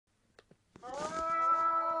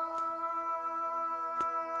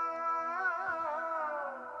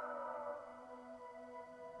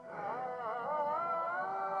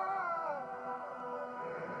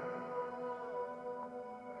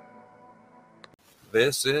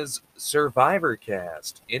This is Survivor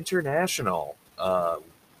Cast International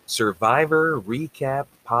Survivor Recap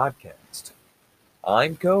Podcast.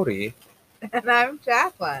 I'm Cody, And I'm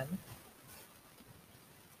Jacqueline.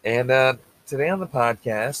 and today on the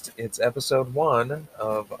podcast, it's episode 1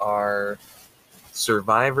 of our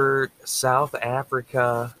Survivor South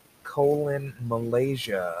Africa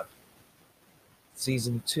Malaysia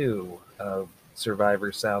Season 2 of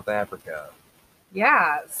Survivor South Africa.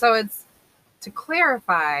 Yeah, so it's to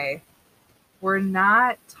clarify, we're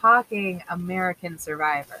not talking American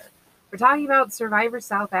Survivor. We're talking about Survivor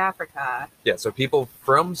South Africa. Yeah, so people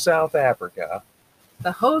from South Africa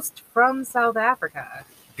The host from South Africa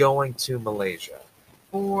going to Malaysia.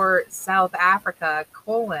 for South Africa,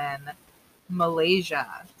 Malaysia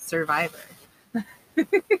Survivor.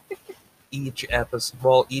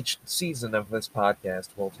 Each season of this podcast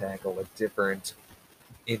will tackle a different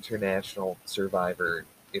international Survivor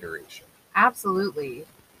iteration. Absolutely.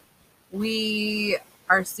 We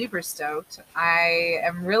are super stoked. I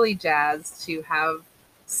am really jazzed to have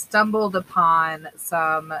stumbled upon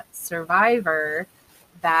some Survivor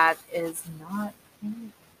that is not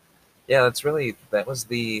Canadian. Yeah, that was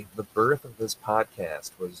the birth of this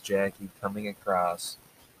podcast, was Jackie coming across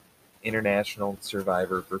International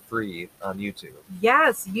Survivor for free on YouTube.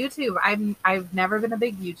 Yes, YouTube. I've never been a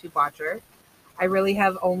big YouTube watcher. I really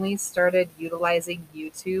have only started utilizing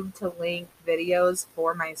YouTube to link videos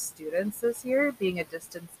for my students this year, being a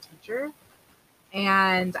distance teacher.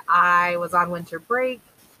 And I was on winter break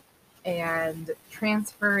and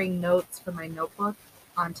transferring notes from my notebook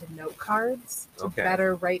onto note cards to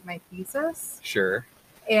better write my thesis. Sure.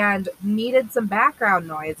 And needed some background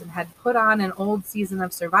noise and had put on an old season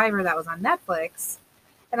of Survivor that was on Netflix.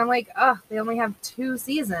 And I'm like, they only have 2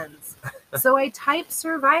 seasons. So I typed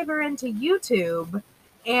Survivor into YouTube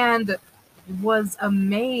and was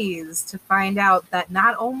amazed to find out that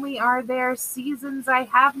not only are there seasons I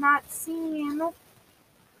have not seen,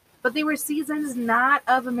 but they were seasons not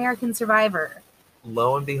of American Survivor.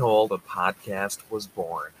 Lo and behold, a podcast was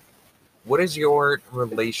born. What is your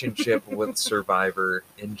relationship with Survivor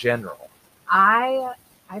in general? I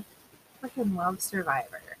freaking love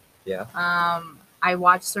Survivor. Yeah. I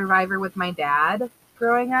watched Survivor with my dad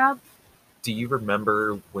growing up. Do you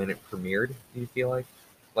remember when it premiered, do you feel like?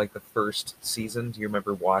 Like the first season? Do you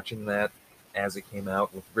remember watching that as it came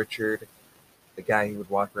out with Richard, the guy who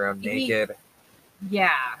would walk around naked?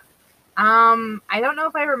 Yeah. I don't know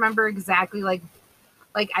if I remember exactly, like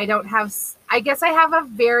I don't have, I guess I have a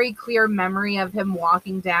very clear memory of him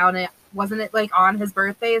walking down. Wasn't it like on his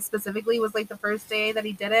birthday specifically was like the first day that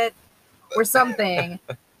he did it or something?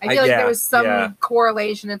 I feel like there was some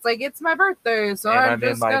correlation. It's like, it's my birthday, so I'm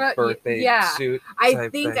just in my birthday suit. I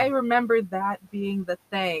think I remember that being the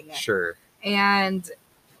thing. Sure. And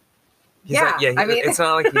it's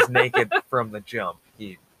not like he's naked from the jump.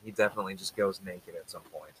 He definitely just goes naked at some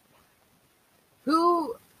point.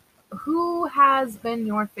 Who has been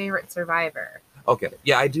your favorite Survivor? Okay,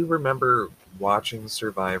 yeah, I do remember watching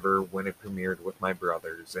Survivor when it premiered with my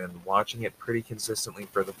brothers and watching it pretty consistently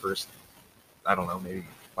for the first, I don't know, maybe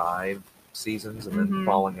 5 seasons and then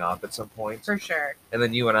falling off at some point. For sure. And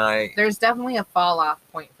then you and I... There's definitely a fall-off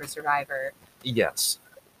point for Survivor. Yes.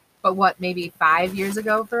 But what, maybe 5 years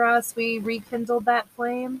ago for us, we rekindled that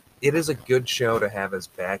flame? It is a good show to have as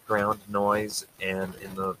background noise, and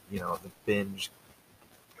in the, the binge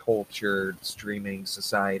culture streaming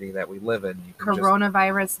society that we live in, you can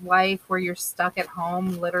coronavirus life where you're stuck at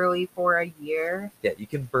home literally for a year. Yeah, you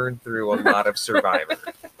can burn through a lot of Survivor.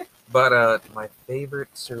 But my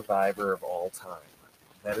favorite Survivor of all time,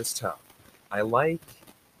 that is tough. I like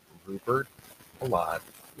Rupert a lot.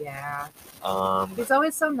 Yeah. He's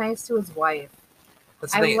always so nice to his wife.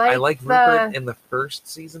 That's the thing. I like Rupert in the first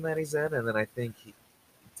season that he's in, and then I think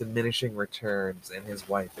diminishing returns, and his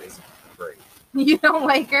wife is great. You don't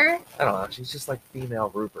like her? I don't know. She's just like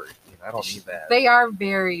female Rupert. I don't need that. They are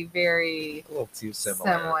very, very a little too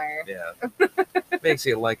similar. Yeah. Makes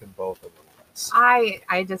you like them both a little less.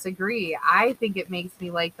 I disagree. I think it makes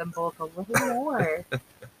me like them both a little more.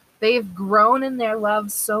 They've grown in their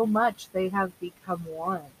love so much they have become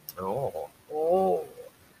one. Oh.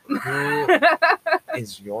 Who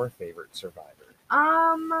is your favorite Survivor?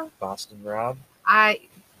 Boston Rob?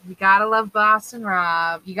 You gotta love Boston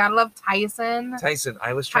Rob. You gotta love Tyson.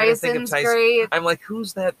 I was trying to think of Tyson. Great. I'm like,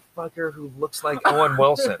 who's that fucker who looks like Owen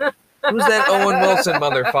Wilson? Who's that Owen Wilson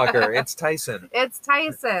motherfucker? It's Tyson. It's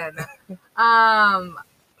Tyson.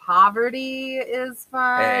 Poverty is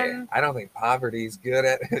fun. Hey, I don't think Poverty's good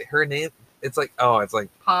at her name. It's like Poverty.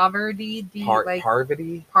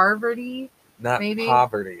 Parvati? Parvati. Not maybe?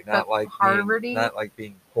 Poverty. Not like Harvardy. Not like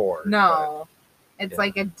being poor. No. It's Yeah.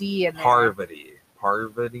 like a D in there. Parvati.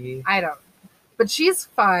 I don't. But she's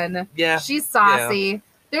fun. Yeah. She's saucy.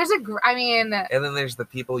 There's I mean. And then there's the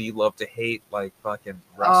people you love to hate, like fucking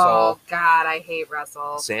Oh Russell. God, I hate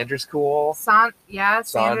Russell. Sandra's cool. Sandra's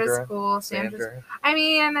Sandra. cool. Sandra. I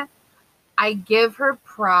mean, I give her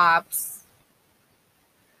props.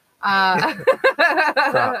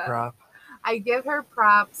 Prop. I give her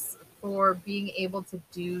props for being able to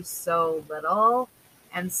do so little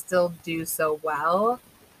and still do so well.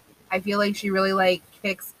 I feel like she really like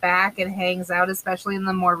kicks back and hangs out, especially in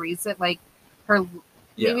the more recent, like her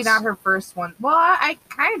maybe Yes. not her first one. Well, I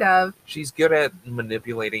kind of. She's good at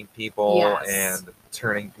manipulating people Yes. and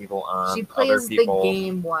turning people on. She other plays the people.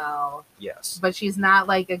 game well. Yes. But she's not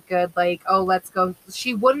like a good like, oh, let's go.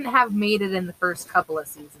 She wouldn't have made it in the first couple of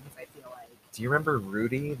seasons, I feel like. Do you remember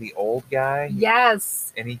Rudy, the old guy?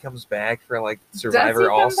 Yes. And he comes back for like Does he Survivor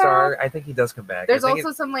come All-Star. I think he does come back. There's I think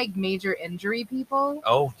also some like major injury people.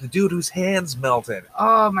 Oh, the dude whose hands melted.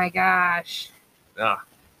 Oh my gosh.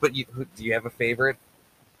 But do you have a favorite?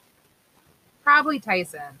 Probably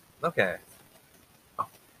Tyson. Okay.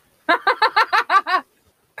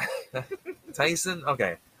 Tyson?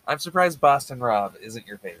 Okay. I'm surprised Boston Rob isn't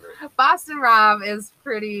your favorite. Boston Rob is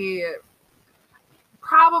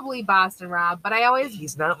probably Boston Rob, but I always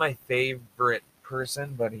He's not my favorite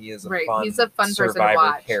person, but he is a right. fun He's a fun person to Survivor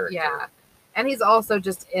watch. character. Yeah, and he's also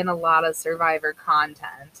just in a lot of Survivor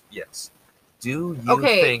content. Yes. Do you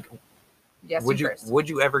think Yes, would you you first. would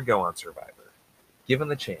you ever go on Survivor? Given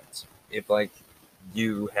the chance. If like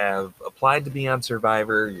you have applied to be on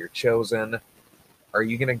Survivor, you're chosen, are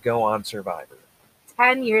you gonna go on Survivor?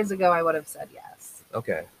 10 years ago, I would have said yes.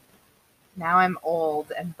 Okay. Now I'm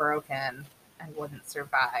old and broken. I wouldn't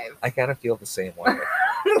survive. I kind of feel the same way.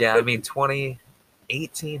 Yeah, I mean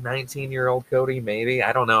 18, 19-year-old Cody, maybe.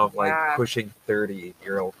 I don't know if like Yeah. pushing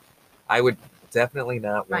 30-year-old. I would definty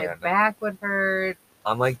not win. My back would hurt.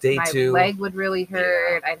 On like day My 2. leg would really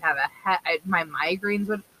hurt. I'd have my migraines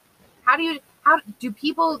would. How do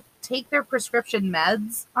people take their prescription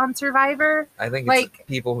meds on Survivor? I think like- it's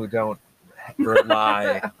people who don't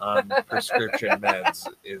rely on prescription meds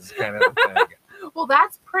is kind of the thing. Well,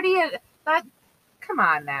 that's pretty. Come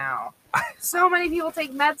on now. So many people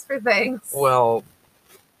take meds for things. Well,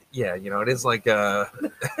 yeah, it is like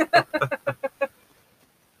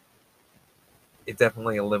it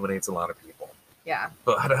definitely eliminates a lot of people. Yeah.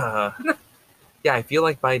 But yeah, I feel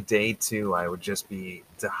like by day 2 I would just be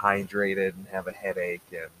dehydrated and have a headache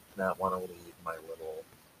and not want to leave my little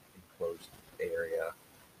enclosed area.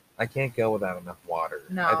 I can't go without enough water.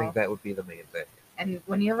 No. I think that would be the main thing. And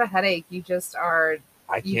when you have a headache, you just are.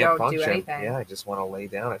 I can't You don't do function. anything. Yeah, I just want to lay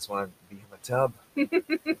down. I just want to be in the tub.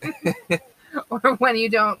 Or when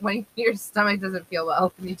your stomach doesn't feel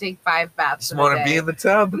well, and you take 5 baths. Just want to be in the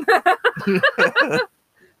tub.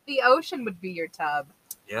 The ocean would be your tub.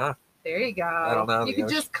 Yeah, There you go. I don't know, You the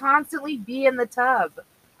could just constantly be in the tub.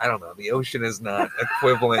 I don't know. The ocean is not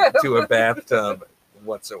equivalent to a bathtub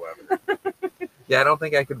whatsoever. Yeah, I don't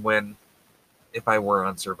think I could win if I were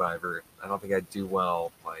on Survivor. I don't think I'd do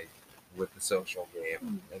well, like, with the social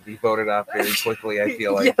game. I'd be voted off very quickly. I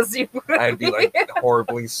feel like yes, you would. I'd be like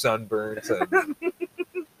horribly sunburnt. And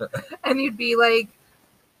And you'd be like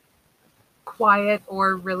quiet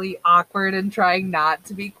or really awkward and trying not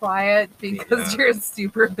to be quiet because Yeah. you're a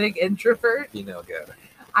super big introvert. be no good.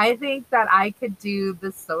 I think that I could do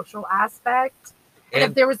the social aspect. And if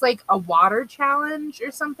And there was like a water challenge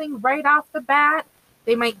or something right off the bat,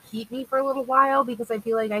 they might keep me for a little while because I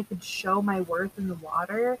feel like I could show my worth in the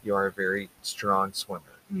water. you are a very strong swimmer.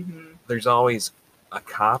 Mm-hmm. There's always a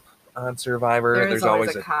cop on Survivor. There is There's always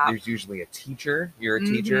always a cop. There's usually a teacher. You're a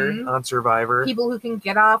teacher Mhm. on Survivor. People who can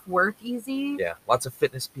get off work easy. Yeah, lots of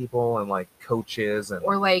fitness people and like coaches and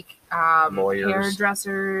Or like Lawyers.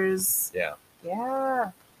 hairdressers. yeah.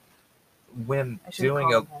 Yeah. When I shouldn't doing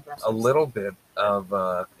call a them hairdressers. little bit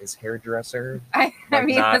of is hairdresser I like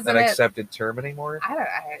mean, not isn't an it? accepted term anymore? I don't know.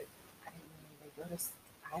 I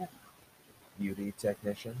don't know. Beauty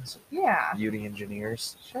technicians, Yeah, beauty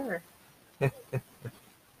engineers. sure.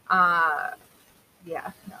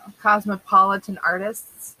 Yeah, no. Cosmopolitan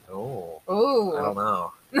artists. Oh, Oh, I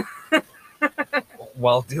don't know.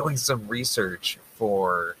 While doing some research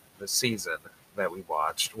for the season that we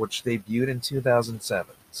watched, which debuted in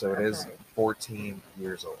 2007, so it is Okay. 14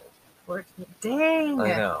 years old. 14. Dang. I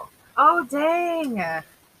know. Oh, dang.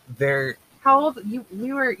 There, How old you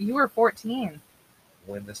were 14.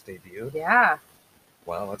 when this debuted, Yeah.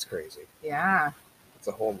 wow, that's crazy. Yeah. It's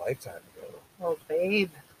a whole lifetime ago. Oh,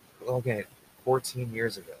 babe. Okay, 14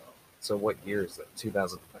 years ago. So what year is that?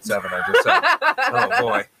 2007, I just said. Oh,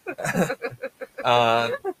 boy.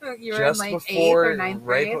 You were in just like eighth before, or ninth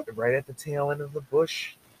grade. right at the tail end of the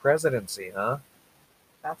Bush presidency, huh?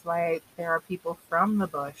 That's why there are people from the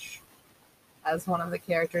bush, as one of the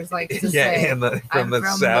characters likes to Yeah, say. from I'm the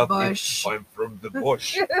from south. the bush. I'm from the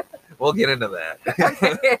bush. We'll get into that.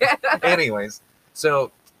 Okay. Anyways,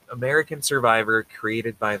 so American Survivor,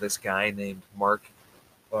 created by this guy named Mark.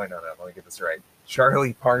 Oh, no, let me get this right.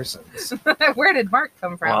 Charlie Parsons. Where did Mark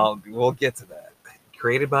come from? Well, we'll get to that.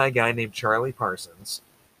 Created by a guy named Charlie Parsons,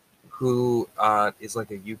 who is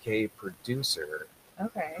like a UK producer,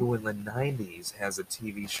 Okay. who in the 90s has a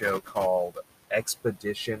TV show called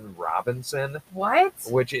Expedition Robinson, What?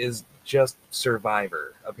 which is just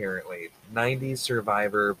Survivor, apparently. 90s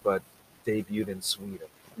Survivor, but debuted in Sweden.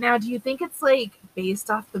 Now, do you think it's like based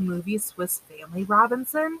off the movie Swiss Family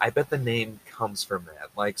Robinson? I bet the name comes from that.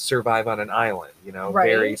 Like Survive on an Island, Right.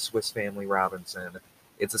 very Swiss Family Robinson.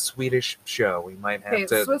 It's a Swedish show. We might have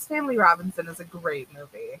to. Swiss Family Robinson is a great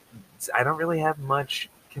movie. I don't really have much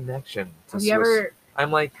connection to Have Swiss. you ever I'm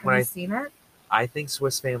like, have you seen it? I think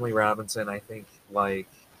Swiss Family Robinson, I think like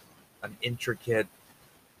an intricate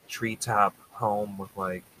treetop home with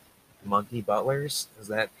like monkey butlers. Is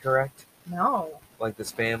that correct? No. Like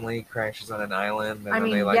this family crashes on an island and I then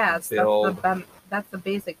mean, they like yes, build. that's the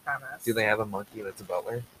basic premise. Do they have a monkey that's a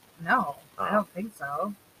butler? No, Oh. I don't think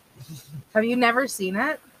so. Have you never seen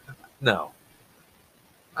it? No.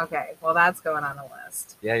 Okay, well, that's going on the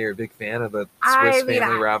list. Yeah, you're a big fan of the I Swiss mean,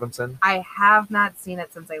 Family Robinson. I have not seen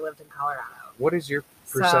it since I lived in Colorado. What is your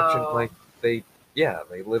perception So- like? They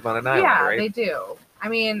live on an island, Yeah, right? they do. I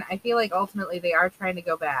mean, I feel like ultimately they are trying to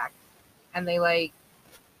go back, and they like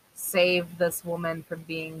save this woman from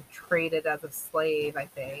being traded as a slave. I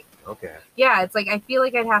think. Okay, Yeah, it's like I feel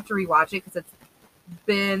like I'd have to rewatch it because it's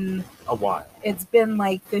been a while.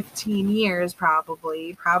 like 15 years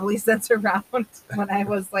probably since around when I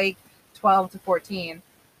was like 12 to 14.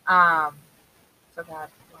 So God,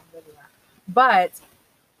 long live that. But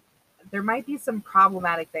there might be some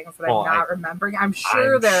problematic things that Well, I'm not remembering. I'm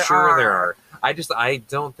sure there are. I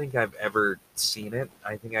don't think I've ever seen it.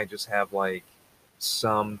 I think I just have like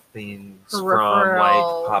some things from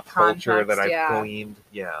Peripheral like pop culture that context, I've yeah. gleaned.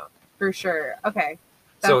 Yeah. For sure. Okay.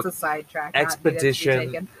 So, That's a sidetrack. not needed to be Expedition-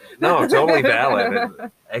 taken. No, totally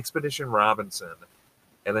valid. Expedition Robinson,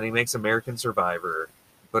 and then he makes American Survivor,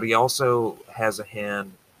 but he also has a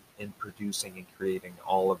hand in producing and creating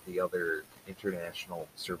all of the other international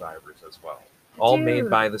survivors as well. All made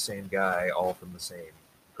Dude. by the same guy, all from the same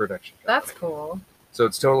production company. That's cool. So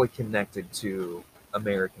it's totally connected to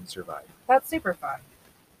American Survivor. That's super fun.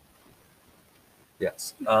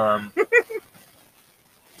 Yes.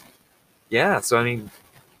 Yeah, so I mean,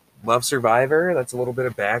 love Survivor. That's a little bit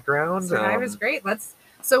of background. Survivor's great.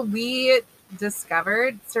 So we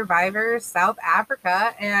discovered Survivor South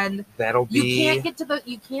Africa, and That'll you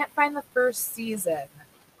be. can't find the first season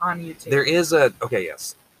on YouTube. There is a. Okay,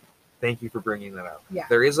 yes. Thank you for bringing that up. Yeah.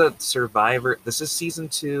 There is a Survivor. This is season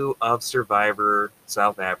 2 of Survivor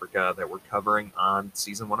South Africa that we're covering on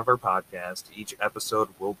season 1 of our podcast. Each episode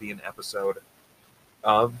will be an episode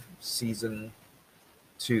of season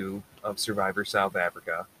 2 of Survivor South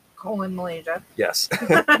Africa. Malaysia. Yes.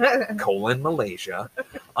 Malaysia.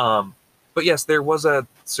 But yes, there was a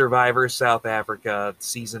Survivor South Africa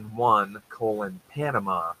season 1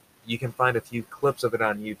 Panama. You can find a few clips of it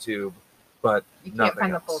on YouTube, but You can't nothing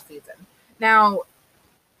find else. the full season. Now,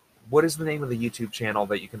 What is the name of the YouTube channel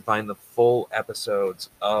that you can find the full episodes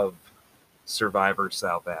of Survivor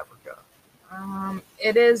South Africa?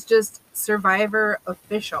 it is just Survivor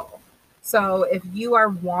Official. So if you are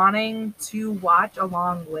wanting to watch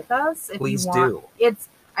along with us, if Please you want, do.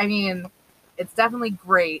 it's definitely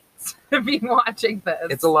great to be watching this.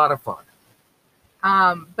 It's a lot of fun.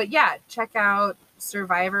 But yeah, check out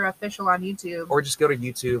Survivor Official on YouTube. Or just go to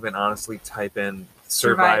YouTube and honestly type in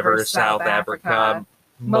Survivor Survivor South South Africa, Africa,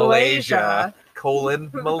 Malaysia,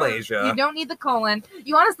 You Malaysia. don't need the colon.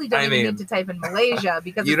 You honestly don't I even mean, need to type in Malaysia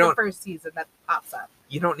because you it's the don't- first season that pops up.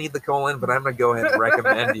 You don't need the colon, but I'm going to go ahead and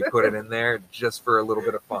recommend you put it in there just for a little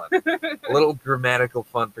bit of fun. A little grammatical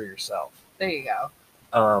fun for yourself. There you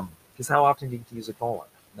go. Because how often do you use a colon?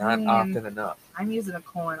 Not often enough. I'm using a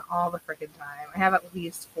colon all the freaking time. I have at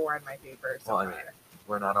least 4 in my paper Well, I somewhere. mean,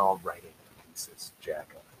 we're not all writing pieces,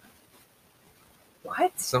 Jack.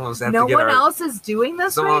 What? Some of us have No to get one our else is doing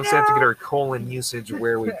this some right of us have to now? get our colon usage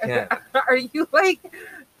where we can. Are you like?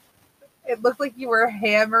 It looked like you were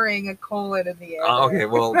hammering a colon in the air. Okay,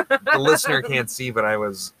 well, the listener can't see, but I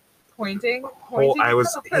was Pointing. I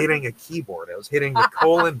was hitting a keyboard. I was hitting the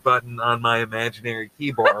colon button on my imaginary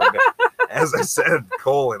keyboard as I said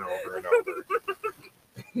colon over and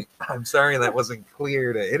over. I'm sorry that wasn't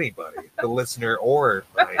clear to anybody. the listener or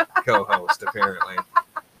my co-host, apparently.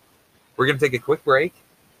 We're going to take a quick break,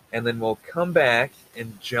 and then we'll come back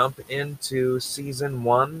and jump into season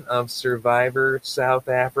 1 of Survivor South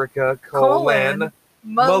Africa,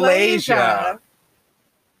 Malaysia.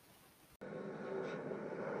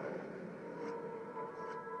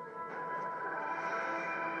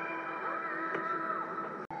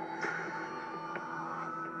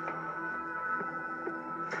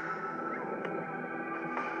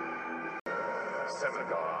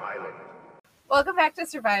 Welcome back to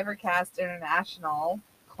Survivor Cast International,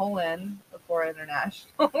 before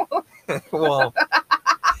International. Well,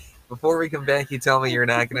 before we come back, you tell me you're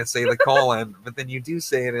not going to say the colon, but then you do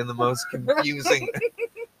say it in the most confusing.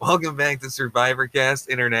 Welcome back to Survivor Cast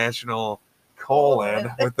International,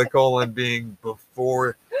 with the colon being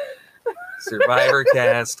before Survivor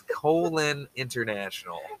Cast,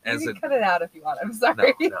 International. You can cut it out if you want. I'm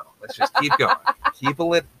sorry. No. Let's just keep going. Keep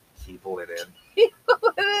it in.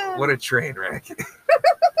 What a train wreck.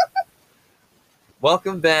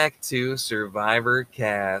 Welcome back to Survivor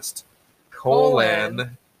Cast,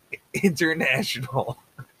 International.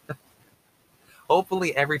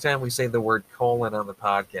 Hopefully every time we say the word colon on the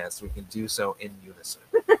podcast, we can do so in unison.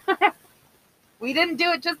 We didn't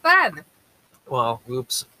do it just then. Well,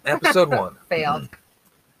 oops. Episode 1. Failed.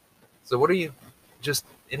 So what are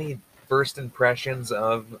any first impressions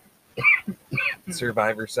of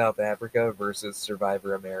Survivor South Africa versus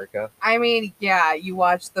Survivor America? I mean, yeah, you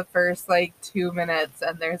watch the first 2 minutes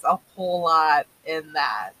and there's a whole lot in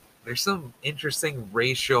that. There's some interesting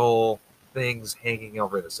racial things hanging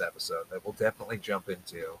over this episode that we'll definitely jump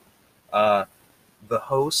into. The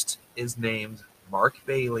host is named Mark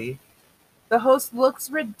Bailey. The host looks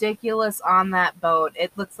ridiculous on that boat.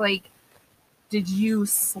 It looks like, did you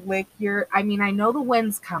slick your... I mean, I know the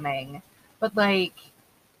wind's coming, but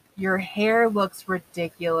your hair looks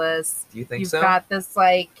ridiculous. Do you think so? You've got this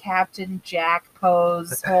Captain Jack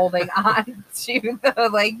pose holding on to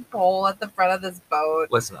the pole at the front of this boat.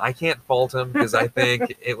 Listen, I can't fault him because I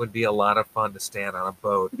think it would be a lot of fun to stand on a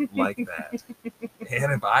boat like that.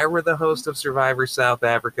 And if I were the host of Survivor South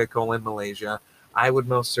Africa, Malaysia, I would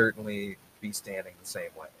most certainly be standing the same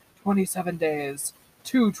way. 27 days,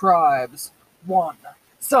 2 tribes, 1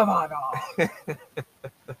 survivor.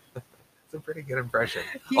 It's a pretty good impression.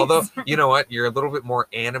 Although, you know what? You're a little bit more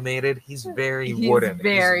animated. He's very wooden.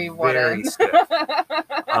 Very wooden. Very stiff.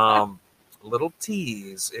 Little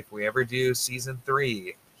tease, if we ever do season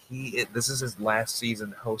 3, this is his last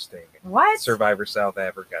season hosting Survivor South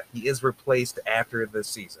Africa. He is replaced after this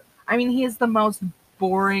season. I mean, he is the most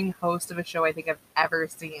boring host of a show I think I've ever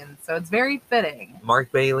seen, so it's very fitting.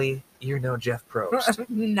 Mark Bailey, you're no Jeff Probst.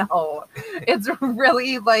 No, it's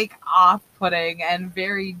really off-putting and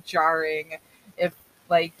very jarring if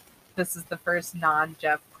this is the first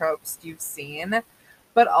non-Jeff Probst you've seen.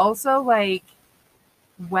 But also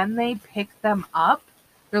when they pick them up,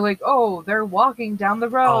 they're oh, they're walking down the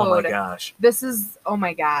road. Oh my gosh. Oh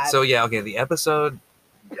my god. So yeah, okay, the episode,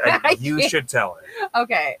 you should tell it.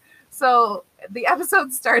 Okay, so the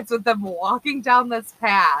episode starts with them walking down this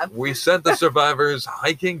path. We sent the survivors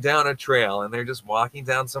hiking down a trail, and they're just walking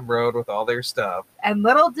down some road with all their stuff. And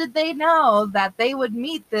little did they know that they would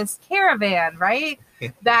meet this caravan, right?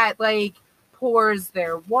 That pours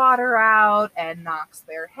their water out and knocks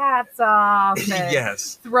their hats off. And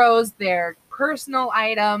yes. Throws their personal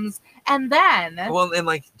items. And then... Well, and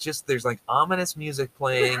there's ominous music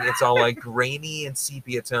playing. It's all grainy and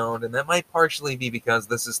sepia toned. And that might partially be because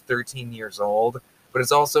this is 13 years old. But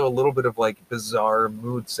it's also a little bit of bizarre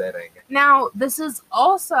mood setting. Now, this is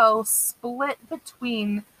also split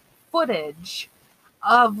between footage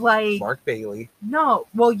of Mark Bailey. No,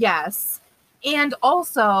 well, yes. And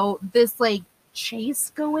also this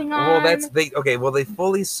chase going on. Well, they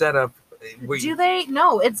fully set up. Do they?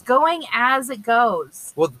 No, it's going as it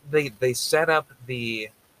goes. Well, they set up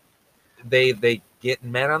they get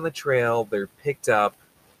met on the trail. They're picked up.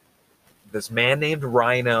 This man named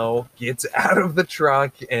Rhino gets out of the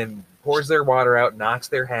truck and pours their water out, knocks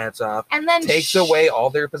their hats off, and then takes away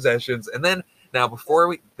all their possessions. And then now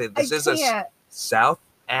this is a South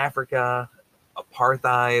Africa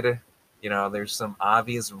apartheid. There's some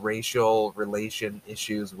obvious racial relation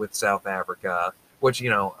issues with South Africa. Which,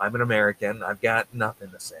 I'm an American. I've got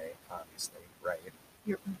nothing to say, obviously, right?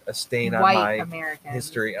 You're a stain on my Americans.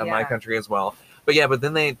 History, on my country as well. But yeah,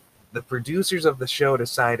 then the producers of the show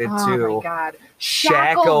decided to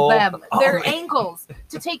shackle them, their ankles,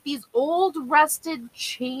 to take these old rusted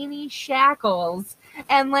chainy shackles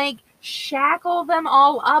and shackle them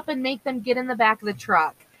all up and make them get in the back of the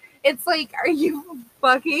truck. It's like, are you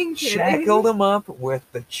fucking kidding? Shackled them up with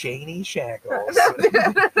the chainy shackles.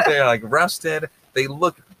 They're like rusted. They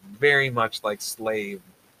look very much like slave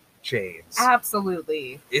chains.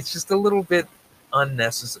 Absolutely. It's just a little bit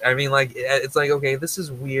unnecessary. I mean, like, it's like, okay, this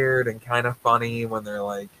is weird and kind of funny when they're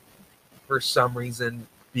like, for some reason,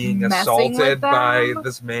 being Messing with assaulted by them.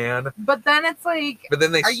 this man. But then it's like, But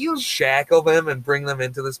then they are you... shackle them and bring them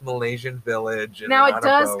into this Malaysian village. And Now on it a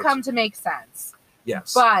does boat. come to make sense.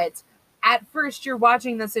 Yes. But at first you're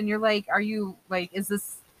watching this and you're like, are you like, is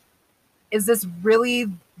this really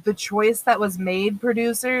the choice that was made,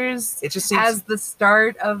 producers? It just seems as the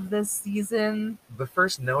start of this season. The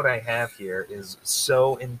first note I have here is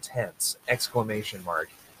so intense! !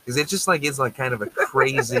 Because it just like is like kind of a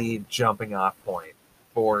crazy jumping off point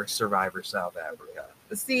for Survivor South Africa.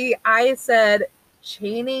 See, I said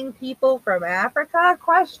chaining people from Africa?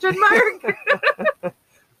 Question mark.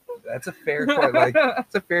 That's a fair point. Like,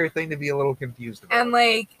 it's a fair thing to be a little confused about. And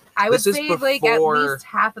like, I would This is say like at before- least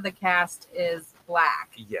half of the cast is black.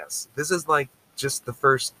 Yes, this is like just the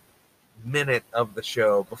first minute of the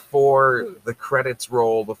show before the credits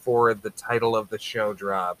roll, before the title of the show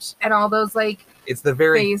drops. And all those like, It's the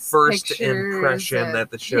very face first pictures impression and-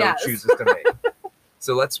 that the show yes. chooses to make.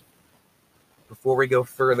 So let's, before we go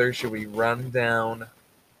further, should we run down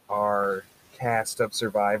our cast of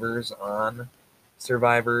survivors on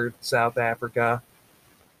Survivor South Africa,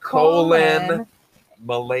 colon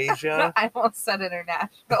Malaysia, I almost said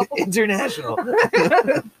international. international.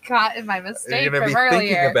 Caught in my mistake You're gonna from be earlier.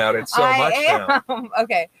 thinking about it so much now.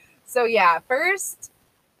 Okay, so yeah, first,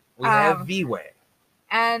 We have V-Way.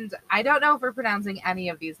 and I don't know if we're pronouncing any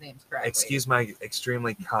of these names correctly. Excuse my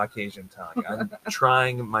extremely Caucasian tongue. I'm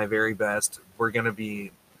trying my very best. We're going to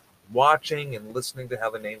be watching and listening to how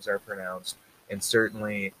the names are pronounced, and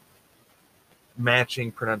certainly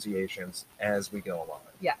matching pronunciations as we go along.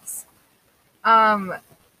 Yes.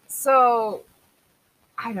 So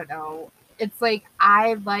I don't know. It's like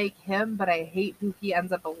I like him, but I hate who he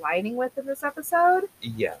ends up aligning with in this episode.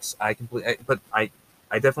 Yes, I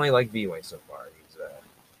definitely like V-Way so far.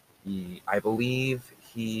 I believe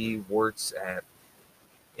he works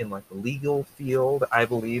in like the legal field, I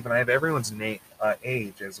believe, and I have everyone's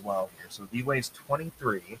age as well here. So V-Way's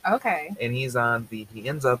 23, Okay. and he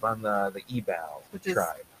ends up on the Ebal Which is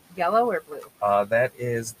tribe. yellow or blue? That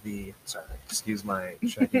is sorry, excuse my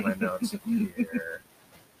checking my notes here.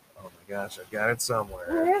 Oh my gosh, I've got it somewhere.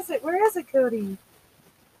 Where is it? Where is it, Cody?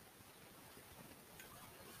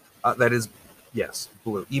 That is, yes,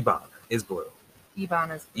 blue. Eban is blue.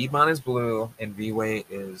 Ebon is blue. Eban is blue, and V-Way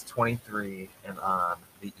is 23 and on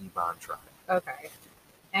the Eban tribe. Okay.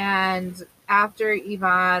 And after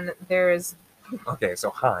Yvonne, there's... Okay, so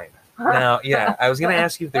Hein. Now, yeah, I was going to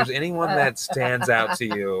ask you if there's anyone that stands out to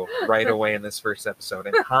you right away in this first episode,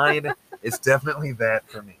 and Hein is definitely that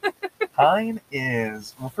for me. Hein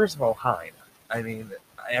is, well, first of all, Hein. I mean,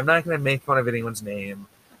 I'm not going to make fun of anyone's name.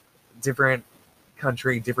 Different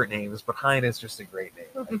country, different names, but Hein is just a great name,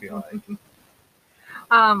 I feel like.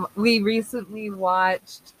 We recently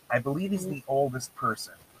watched... I believe he's the oldest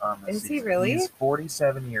person on this Is he season. really? He's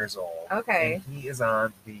 47 years old. Okay. And he is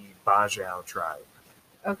on the Bajau tribe,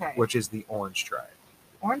 Okay. which is the orange tribe.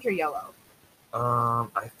 Orange or yellow?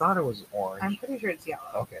 I thought it was orange. I'm pretty sure it's yellow.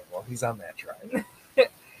 Okay, well, he's on that tribe.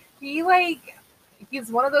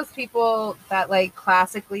 He's one of those people that like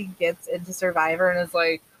classically gets into Survivor and is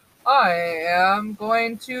like, I am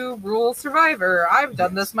going to rule Survivor. I've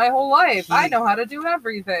done this my whole life. I know how to do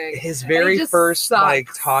everything. His And very he just first like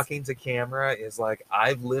sucks. talking to camera is like,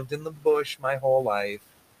 I've lived in the bush my whole life.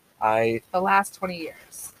 The last 20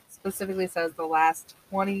 years. Specifically says the last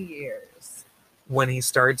 20 years. When he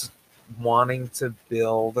starts wanting to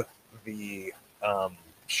build the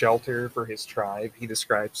shelter for his tribe, he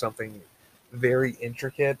describes something very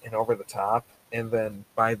intricate and over the top, and then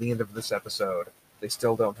by the end of this episode, they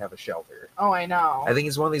still don't have a shelter. Oh, I know. I think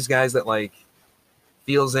he's one of these guys that like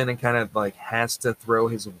feels in and kind of like has to throw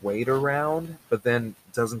his weight around, but then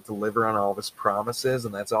doesn't deliver on all of his promises,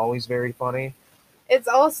 and that's always very funny. It's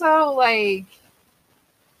also like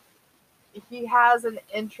he has an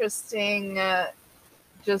interesting,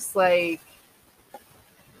 just like,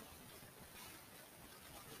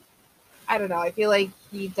 I don't know. I feel like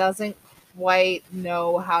he doesn't quite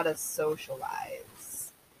know how to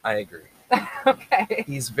socialize. I agree. Okay.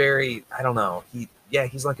 He's very, I don't know. He's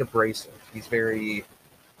like abrasive.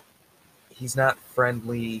 He's not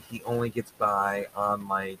friendly. He only gets by on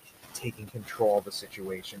like taking control of the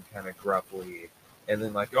situation kind of gruffly, and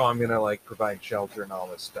then like, oh, I'm gonna like provide shelter and all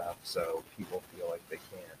this stuff, so people feel like they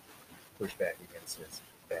can't push back against his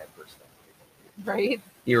bad personality. Right?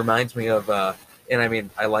 He reminds me of And I mean,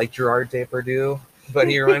 I like Gerard Depardieu, but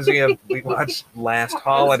he reminds me of, we watched Last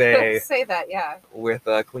Holiday Say that, yeah. with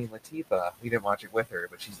Queen Latifah. We didn't watch it with her,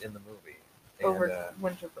 but she's in the movie. Over And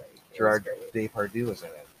winter break. Gerard Depardieu is in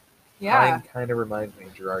it. Yeah. Kind of reminds me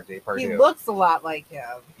of Gerard Depardieu. He looks a lot like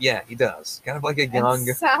him. Yeah, he does. Kind of like a young,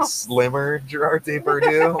 sounds... slimmer Gerard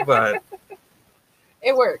Depardieu, but...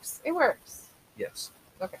 It works. It works. Yes.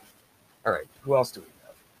 Okay. All right. Who else do we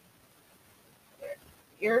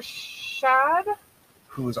have? Irshad?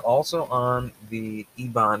 Who's also on the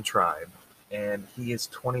Iban tribe, and he is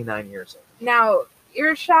 29 years old. Now,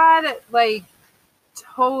 Irshad, like,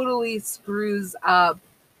 totally screws up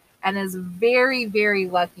and is very, very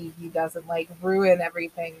lucky he doesn't, like, ruin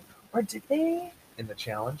everything. Or did they? In the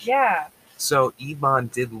challenge? Yeah. So,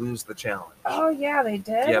 Iban did lose the challenge. Oh, yeah, they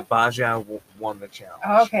did? Yeah, Baja won the challenge.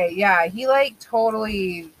 Okay, yeah. He, like,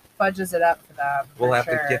 totally fudges it up for them. We'll have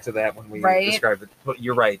to get to that when we right? describe it. But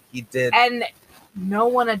you're right. He did. And no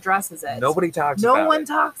one addresses it. Nobody talks about it. No one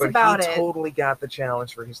talks about it. But he totally got the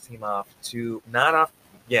challenge for his team off to, not off,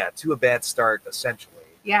 yeah, to a bad start, essentially.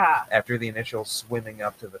 Yeah. After the initial swimming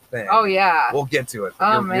up to the thing. Oh, yeah. We'll get to it.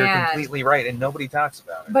 Oh, you're completely right, and nobody talks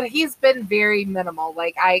about it. But he's been very minimal.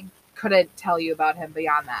 Like, I couldn't tell you about him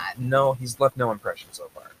beyond that. No, he's left no impression so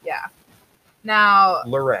far. Yeah. Now,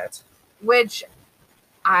 Lorette. which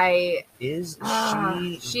I... Is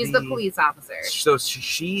she... She's the police officer. So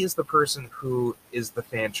she is the person who is the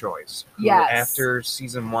fan choice. Who, yes. After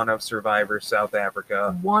season 1 of Survivor South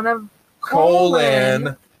Africa... One of...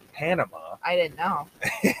 Colon... Panama. I didn't know.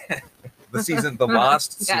 the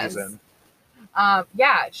lost yes. season.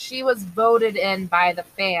 Yeah, she was voted in by the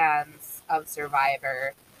fans of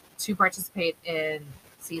Survivor to participate in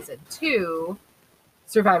season 2,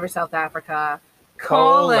 Survivor South Africa,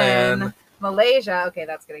 colon Malaysia. Okay,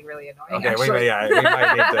 that's getting really annoying. Okay, wait, yeah, we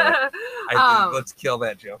might need to. Let's kill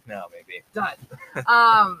that joke now, maybe.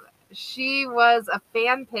 Done. She was a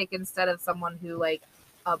fan pick instead of someone who like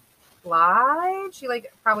applied. She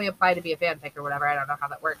like probably applied to be a fan pick or whatever. I don't know how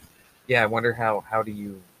that works. Yeah, I wonder how do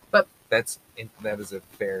you. But that is a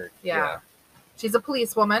fair. Yeah. She's a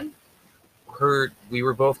policewoman. We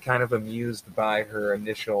were both kind of amused by her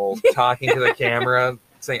initial talking to the camera,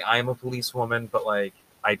 saying I'm a policewoman, but like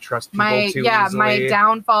I trust people too easily. My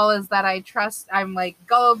downfall is that I'm like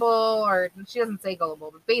gullible, or she doesn't say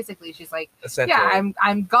gullible, but basically she's like, yeah,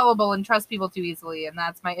 I'm gullible and trust people too easily, and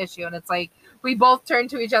that's my issue. And it's like we both turn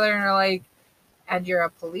to each other and are like, and you're a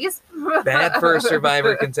police? Bad for a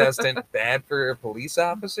Survivor contestant, bad for a police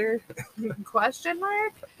officer? Question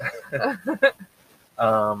mark?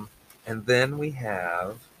 And then we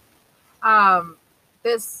have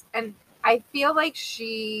this, and I feel like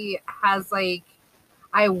she has like,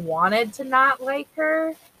 I wanted to not like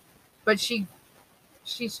her, but she's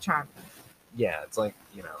charming. Yeah, it's like,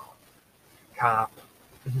 cop,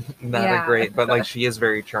 not a great, but like she is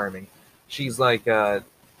very charming. She's like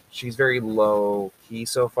she's very low key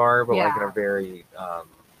so far, but like in a very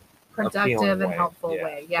productive and helpful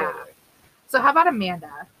way. Yeah. Totally. So how about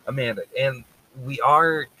Amanda? And we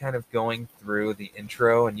are kind of going through the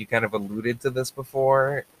intro, and you kind of alluded to this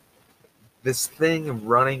before. This thing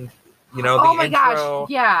running, the intro. Gosh,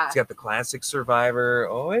 yeah. It's got the classic Survivor,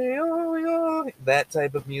 that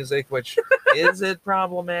type of music, which is it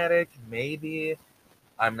problematic? Maybe.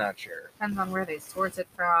 I'm not sure. Depends on where they source it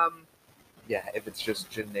from. Yeah, if it's just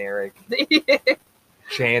generic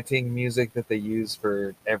chanting music that they use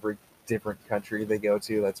for every different country they go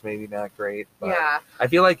to, that's maybe not great. But yeah. I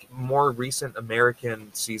feel like more recent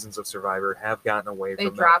American seasons of Survivor have gotten away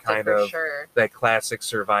from that kind of that classic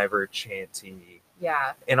Survivor chanty.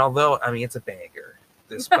 Yeah. And although, it's a banger.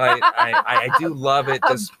 Despite, I do love it.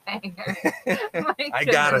 Banger. I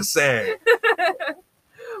gotta say.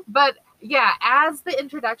 But yeah, as the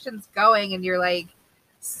introduction's going and you're like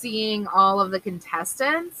seeing all of the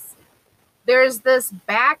contestants, there's this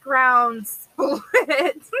background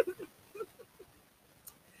split.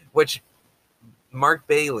 Which Mark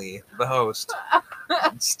Bailey, the host,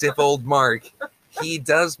 stiff old Mark, he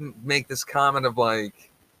does make this comment of like,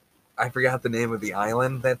 I forgot the name of the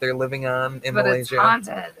island that they're living on in Malaysia. It's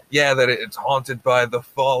haunted. Yeah, that it's haunted by the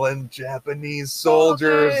fallen Japanese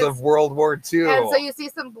soldiers of World War II. And so you see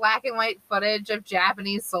some black and white footage of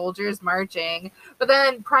Japanese soldiers marching. But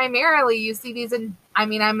then primarily you see these,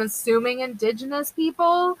 I'm assuming indigenous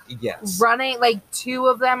people. Yes. Running, like two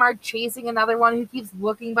of them are chasing another one who keeps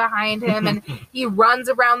looking behind him. And he runs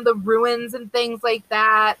around the ruins and things like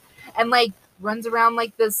that. And like runs around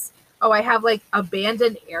like this... Oh, I have like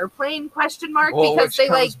abandoned airplane ? Because they comes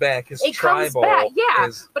like back as it tribal. Comes back, yeah.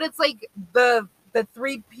 Is... But it's like the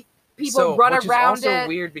three people run which around is also it.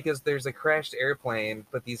 weird because there's a crashed airplane,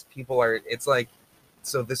 but these people are. It's like,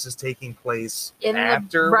 so this is taking place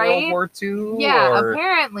after World War II. Yeah, or,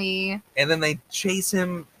 apparently. and then they chase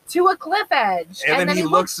him to a cliff edge, and then he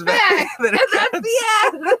looks back, and that's the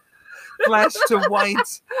end. Flash to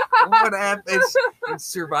white. What happens in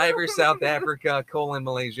Survivor South Africa,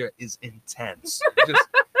 Malaysia is intense. Just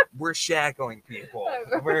we're shackling people.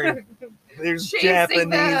 There's Chasing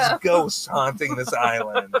Japanese them. ghosts haunting this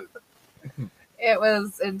island. It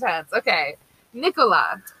was intense. Okay,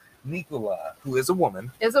 Nicola who is a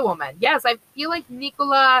woman. is a woman. Yes, I feel like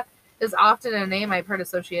Nicola is often a name I've heard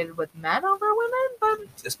associated with men over women, but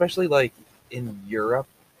especially like in Europe.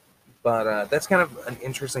 But that's kind of an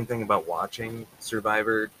interesting thing about watching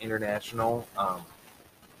Survivor International,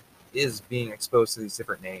 is being exposed to these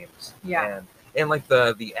different names. Yeah. And like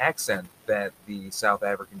the accent that the South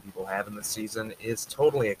African people have in this season is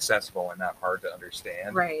totally accessible and not hard to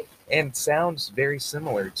understand. Right. And sounds very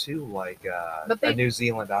similar to like a New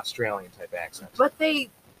Zealand, Australian type accent. But they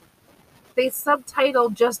subtitle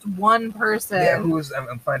just one person. Yeah,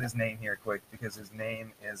 I'm find his name here quick because his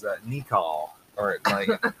name is Nicole, or like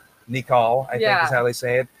Nicole, I think is how they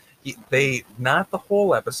say it. They not the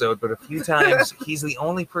whole episode, but a few times he's the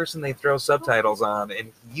only person they throw subtitles on,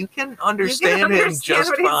 and you can understand him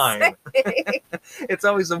just fine. It's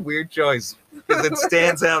always a weird choice because it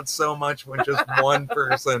stands out so much when just one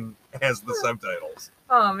person has the subtitles.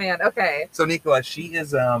 Oh man, okay. So Nicola, she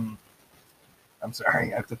is I'm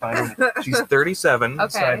sorry, I have to find her. She's 37, okay.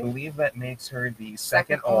 So I believe that makes her the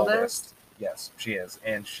second oldest. Yes, she is,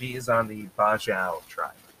 and she is on the Bajau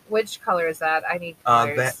tribe. Which color is that? I need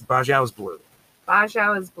colors. That Bajau is blue.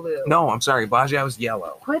 Bajau is blue. No, I'm sorry. Bajau is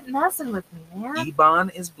yellow. Quit messing with me, man.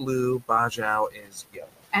 Iban is blue. Bajau is yellow.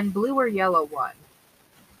 And blue or yellow one?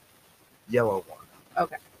 Yellow one.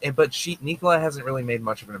 Okay. But Nicola hasn't really made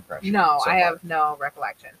much of an impression. No, I have no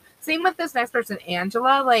recollection. Same with this next person,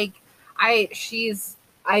 Angela. Like, I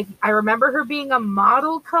remember her being a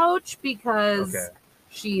model coach because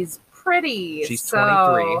she's pretty. She's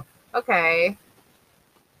 23. Okay.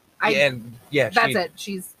 That's it.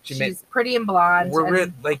 She's pretty and blonde.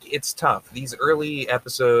 It's tough. These early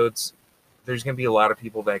episodes, there's going to be a lot of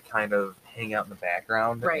people that kind of hang out in the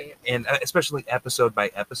background. Right. And especially episode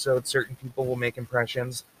by episode, certain people will make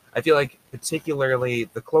impressions. I feel like particularly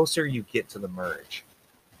the closer you get to the merge,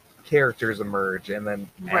 characters emerge, and then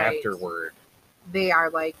afterward, they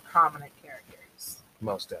are like prominent characters.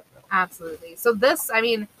 Most definitely. Absolutely. So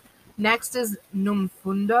next is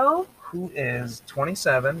Numfundo, who is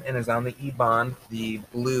 27 and is on the Iban, the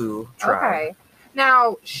blue tribe. Okay.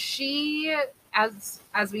 Now, she, as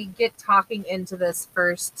we get talking into this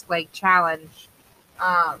first challenge,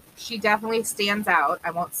 she definitely stands out.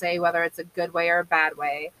 I won't say whether it's a good way or a bad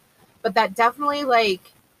way, but that definitely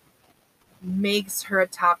makes her a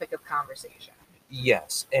topic of conversation.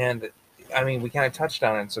 Yes, and I mean we kind of touched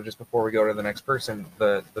on it. So just before we go to the next person,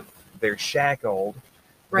 they're shackled.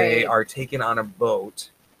 Right. They are taken on a boat,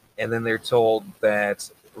 and then they're told that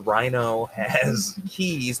Rhino has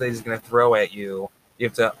keys that he's going to throw at you. You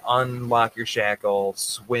have to unlock your shackle,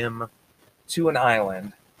 swim to an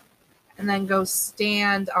island, and then go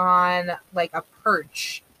stand on a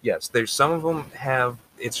perch. Yes, there's some of them have,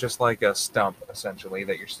 it's just like a stump essentially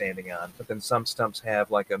that you're standing on, but then some stumps have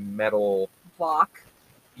like a metal block.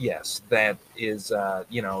 Yes, that is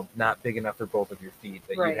not big enough for both of your feet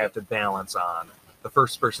that you have to balance on. The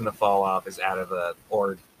first person to fall off is out of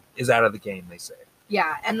the game, they say.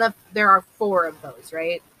 Yeah, and there are 4 of those,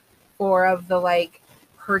 right? 4 of the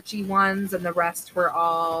perchy ones, and the rest were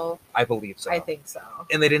all. I believe so. I think so.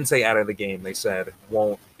 And they didn't say out of the game. They said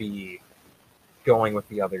won't be going with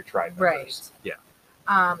the other tribe members. Right.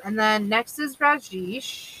 Yeah. And then next is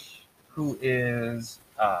Rajesh, who is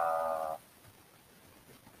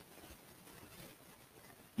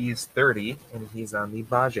he's 30 and he's on the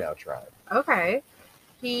Bajau tribe. Okay.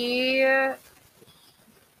 He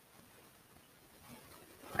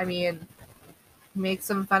makes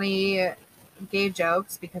some funny gay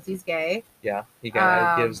jokes because he's gay. Yeah, he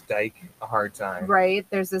gives Dyke a hard time. Right.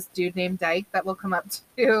 There's this dude named Dyke that will come up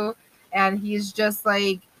to, and he's just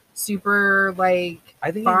super I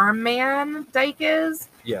think farm man Dyke is.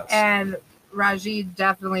 Yes. And Raji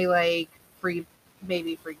definitely freaks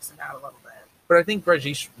him out a little bit. But I think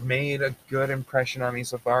Rajesh made a good impression on me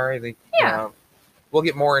so far. I think we'll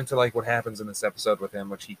get more into what happens in this episode with him,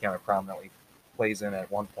 which he kind of prominently plays in at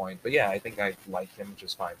one point. But yeah, I think I like him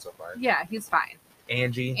just fine so far. Yeah, he's fine.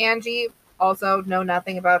 Angie, also know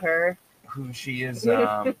nothing about her. Who she is?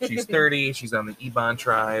 She's 30. She's on the Iban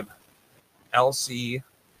tribe. Elsie,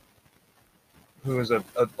 who is a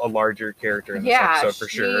larger character in this Yeah, episode for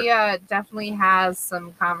sure. she definitely has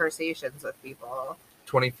some conversations with people.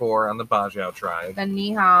 24 on the Bajau tribe. The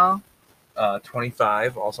Nihao.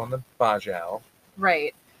 25 also on the Bajau.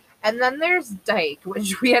 Right. And then there's Dyke,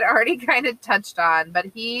 which we had already kind of touched on, but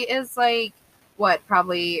he is like, what,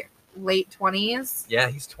 probably late 20s? Yeah,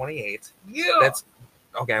 he's 28. Yeah. That's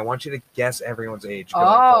okay. I want you to guess everyone's age. Going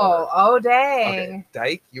forward. Oh, dang. Okay,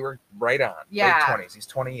 Dyke, you were right on. Yeah. Late 20s. He's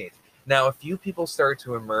 28. Now, a few people start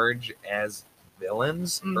to emerge as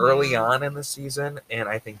villains Mhm. early on in the season, and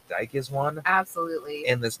I think Dyke is one. Absolutely.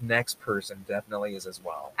 And this next person definitely is as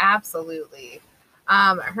well. Absolutely.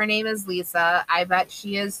 Her name is Lisa. I bet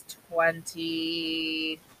she is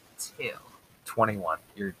 22. 21.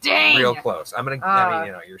 You're Dang! real close. I mean,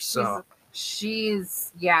 you're so.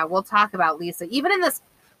 She's yeah, we'll talk about Lisa. Even in this,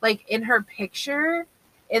 like, in her picture,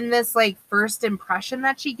 in this, like, first impression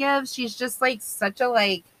that she gives, she's just, like, such a,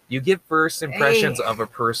 like... You get first impressions Hey. of a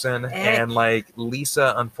person, Hey. and, like,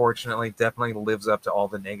 Lisa, unfortunately, definitely lives up to all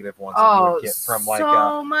the negative ones that you would get from, like,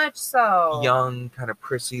 so much so. young, kind of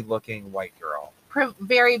prissy-looking white girl.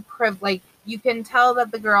 Like, you can tell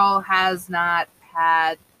that the girl has not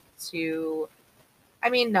had to... I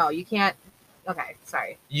mean, no, you can't... Okay,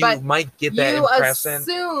 sorry. You But might get that you impression.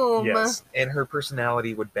 assume... Yes, and her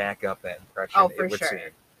personality would back up that impression. Oh, for it would sure. seem.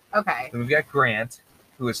 Okay. Then we've got Grant,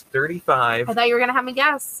 who is 35. I thought you were going to have me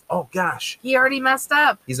guess. Oh, gosh. He already messed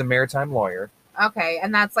up. He's a maritime lawyer. Okay,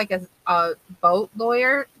 and that's like a boat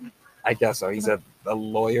lawyer? I guess so. He's a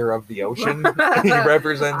lawyer of the ocean. He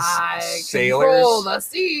represents Control sailors. the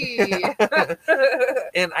sea.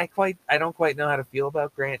 And I don't quite know how to feel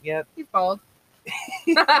about Grant yet. He's bald.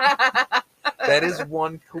 That is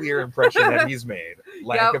one clear impression that he's made.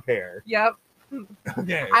 Lack Yep. of hair. Yep.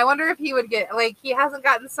 Okay. I wonder if he would get, like, he hasn't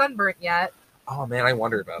gotten sunburnt yet. Oh man, I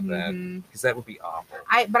wonder about that Mhm. because that would be awful.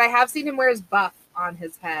 But I have seen him wear his buff on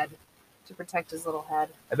his head to protect his little head.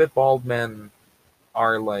 I bet bald men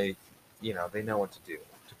are like, they know what to do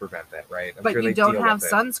to prevent that, right? I'm But sure you they don't deal have with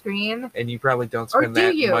it. sunscreen. And you probably don't Or spend do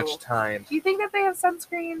that you? much time. Do you think that they have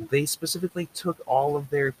sunscreen? They specifically took all of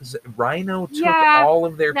their Rhino took Yeah, all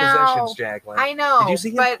of their no, possessions, Jacqueline. I know. Did you see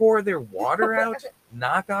him but pour their water out,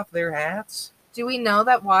 knock off their hats? do we know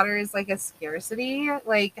that water is like a scarcity?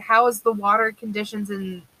 Like, how is the water conditions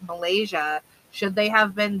in Malaysia? Should they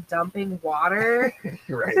have been dumping water?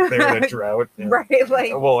 Right, they're in a drought. Yeah. Right,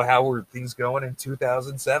 like, Well, how were things going in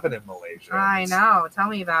 2007 in Malaysia? I know. Tell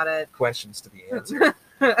me about it. Questions to be answered.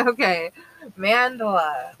 Okay,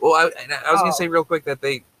 Mandela. Well, I was going Oh. to say real quick that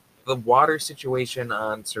the water situation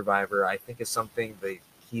on Survivor, I think, is something they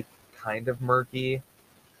keep kind of murky.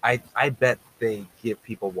 I bet they give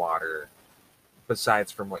people water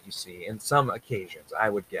besides from what you see in some occasions, I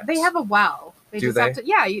would guess. They have a well. Do have to.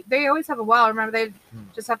 Yeah, they always have a well. Remember, they Hmm.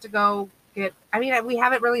 just have to go get. I mean, we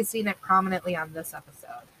haven't really seen it prominently on this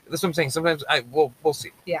episode. That's what I'm saying. Sometimes we'll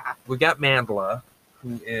see. Yeah. We got Mandela,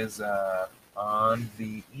 who is on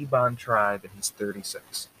the Iban tribe, and he's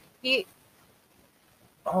 36. He.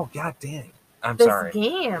 Oh, god dang. I'm This sorry.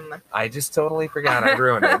 game. I just totally forgot. I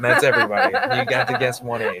ruined it. And that's everybody. You got to guess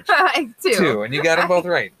one age. Two. And you got them both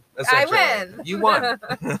right. Essentially. win. You won.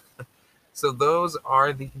 So those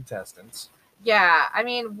are the contestants. Yeah, I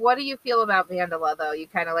mean, what do you feel about Mandela though? You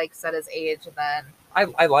kind of like said his age, and then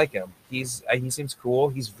I like him. He seems cool.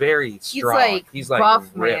 He's very strong. like He's like buff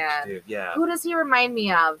ripped, man. dude. Yeah. who does he remind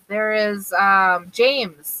me of? There is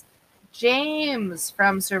James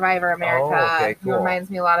from Survivor America. Oh, okay, Who cool. reminds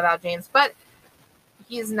me a lot about James, but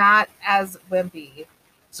he's not as wimpy.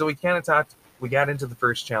 So we kind of talked. We got into the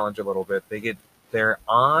first challenge a little bit. They're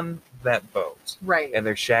on that boat. Right. And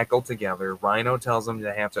they're shackled together. Rhino tells them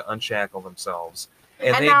they have to unshackle themselves.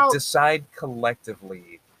 And they now- decide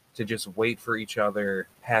collectively to just wait for each other,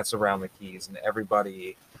 pass around the keys, and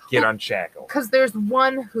everybody get unshackled. Because there's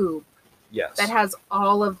one hoop Yes. that has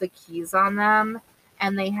all of the keys on them,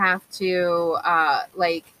 and they have to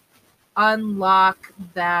like unlock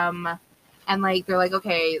them. And like they're like,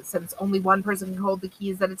 okay, since only one person can hold the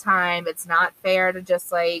keys at a time, it's not fair to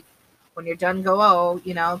just like when you're done go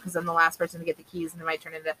because then the last person to get the keys and it might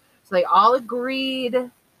turn into. So they all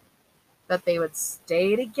agreed that they would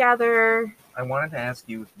stay together. I wanted to ask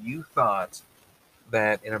you if you thought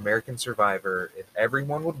that in American Survivor, if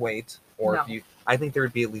everyone would wait, or No. if you, I think there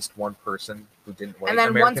would be at least one person who didn't wait. And then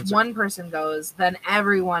American once Sur- one person goes, then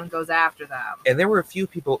everyone goes after them. and there were a few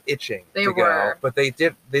people itching They to go, were. but they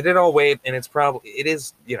did all wait, and it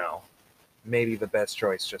is maybe the best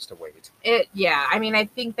choice just to wait. I mean, I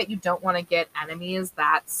think that you don't want to get enemies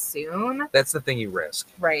that soon. That's the thing you risk.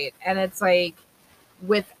 Right. And it's like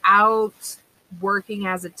without working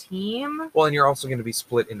as a team. Well, and you're also going to be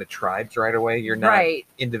split into tribes right away. You're not Right.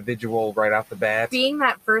 individual right off the bat. Being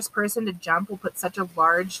that first person to jump will put such a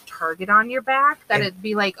large target on your back that it'd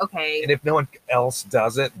be like, okay. And if no one else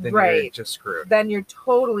does it, then you're just screwed. Then you're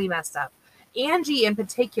totally messed up. Angie in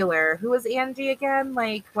particular, who is Angie again?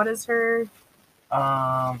 Like, what is her?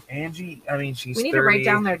 Angie, I mean, she's 30. We need to write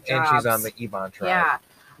down their jobs. And she's on the Ebon tribe. Yeah.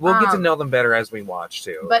 We'll get to know them better as we watch,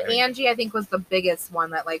 too. But Angie, I think, was the biggest one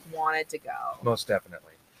that, like, wanted to go. Most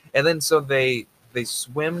definitely. And then so they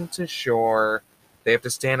swim to shore. They have to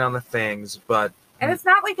stand on the things, but... And it's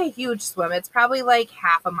not, like, a huge swim. It's probably, like,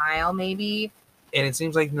 half a mile, maybe. And it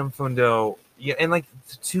seems like Nymphundo... Yeah, and, like,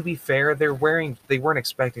 to be fair, they weren't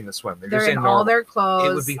expecting to swim. They're just in all their clothes.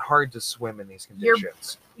 It would be hard to swim in these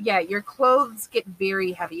conditions. Your clothes get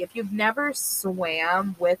very heavy. If you've never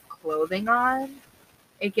swam with clothing on...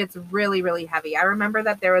 It gets really, really heavy. I remember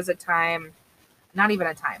that there was a time, not even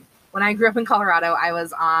a time, when I grew up in Colorado, I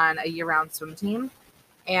was on a year-round swim team.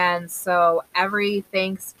 And so every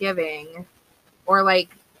Thanksgiving, or like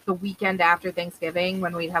the weekend after Thanksgiving,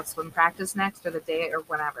 when we'd have swim practice next, or the day, or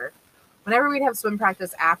whenever we'd have swim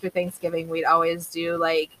practice after Thanksgiving, we'd always do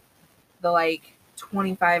like the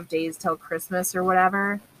 25 days till Christmas or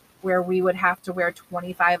whatever, where we would have to wear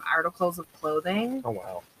 25 articles of clothing. Oh,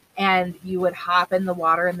 wow. And you would hop in the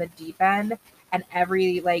water in the deep end, and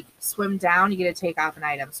every swim down, you get to take off an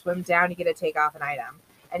item. Swim down, you get to take off an item.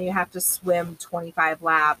 And you have to swim 25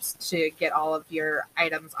 laps to get all of your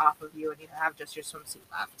items off of you, and you have just your swimsuit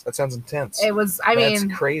left. That sounds intense. It was, That's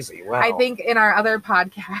crazy. Wow. I think in our other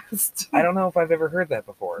podcast. I don't know if I've ever heard that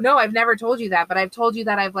before. No, I've never told you that, but I've told you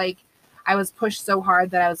that I was pushed so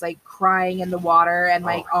hard that I was crying in the water and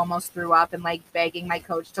almost threw up and begging my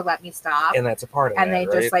coach to let me stop. And that's a part of it. And they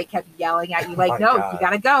right? just kept yelling at you Oh no, God. you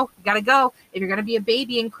gotta go. You gotta go. If you're gonna be a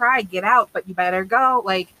baby and cry, get out, but you better go.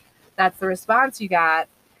 That's the response you got.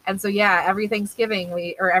 And so yeah, every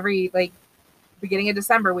Thanksgiving every beginning of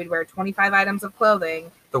December we'd wear 25 items of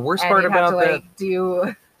clothing. The worst part about that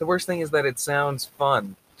the worst thing is that it sounds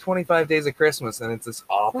fun. 25 days of Christmas and it's this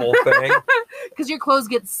awful thing. Because your clothes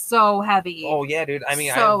get so heavy. Oh yeah, dude. I mean,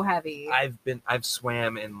 heavy. I've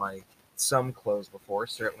swam in some clothes before,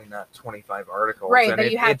 certainly not 25 articles. Right, and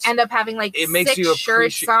that you end up having it makes 6 you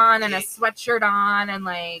shirts on and a sweatshirt on and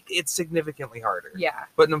it's significantly harder. Yeah.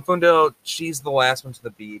 But Nymphundo, she's the last one to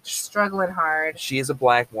the beach. Struggling hard. She is a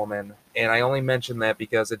black woman, and I only mention that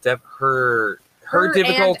because her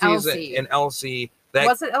difficulties and Elsie.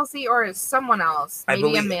 Was it Elsie or someone else?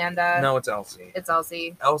 Maybe Amanda. No, it's Elsie. It's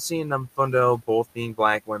Elsie. Elsie and Nymphundo both being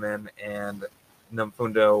black women, and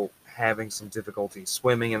Nymphundo having some difficulty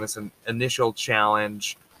swimming in this initial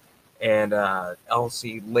challenge, and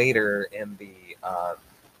Elsie later in the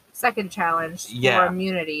second challenge for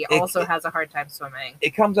immunity also has a hard time swimming.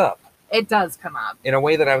 It comes up. It does come up. In a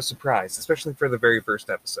way that I was surprised, especially for the very first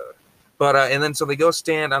episode. But and then so they go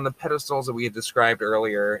stand on the pedestals that we had described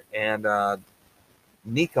earlier, and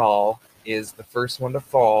Nikal is the first one to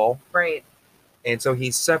fall. Right. And so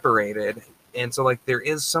he's separated. And so there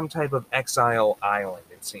is some type of exile island,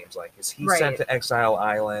 it seems like. Is he sent to Exile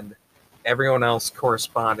Island? Everyone else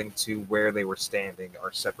corresponding to where they were standing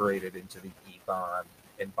are separated into the Ebon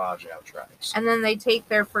and Bajau tribes. And then they take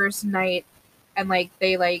their first night and they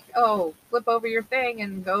flip over your thing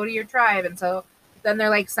and go to your tribe. And so then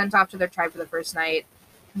they're sent off to their tribe for the first night.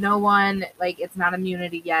 No one, it's not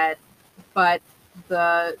immunity yet, but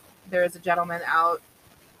there is a gentleman out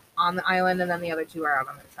on the island, and then the other two are out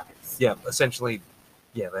on their tribes. Yeah, essentially,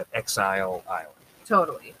 that exile island.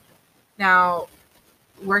 Totally. Now,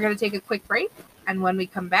 we're going to take a quick break, and when we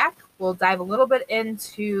come back, we'll dive a little bit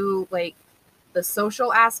into the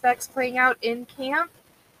social aspects playing out in camp,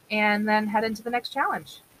 and then head into the next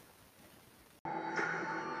challenge.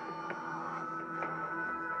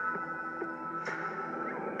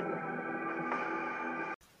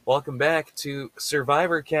 Welcome back to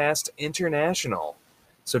Survivor Cast International.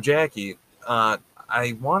 So, Jackie, I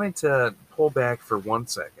wanted to pull back for 1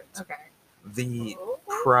 second. Okay. The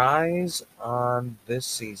prize on this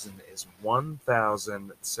season is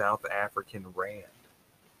 1,000 South African Rand.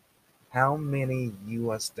 How many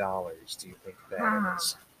U.S. dollars do you think that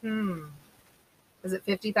is? Is it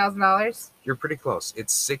 $50,000? You're pretty close.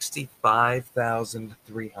 It's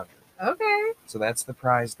 65,300. Okay. So that's the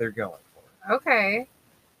prize they're going for. Okay.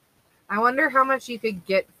 I wonder how much you could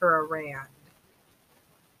get for a rand.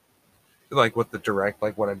 What the direct,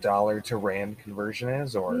 what a dollar to rand conversion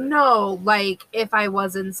is, or no, if I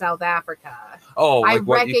was in South Africa. Oh, I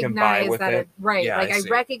what you can buy recognize with that it. Right. Yeah, I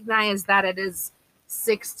recognize that it is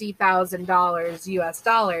 $60,000 US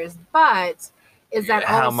dollars, but is that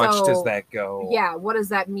how also, much does that go? Yeah, what does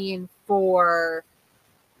that mean for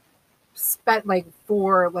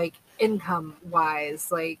income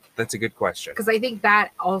wise? Like, that's a good question. Because I think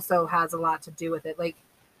that also has a lot to do with it. Like,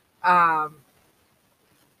 um,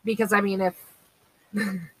 because I mean, if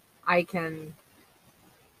I can,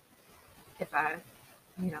 if I,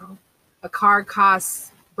 a car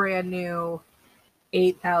costs brand new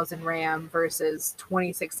 8,000 RAM versus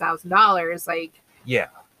 $26,000, like, Yeah.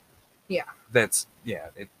 Yeah. That's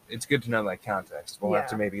it's good to know that context. We'll have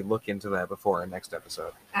to maybe look into that before our next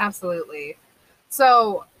episode. Absolutely.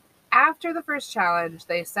 So after the first challenge,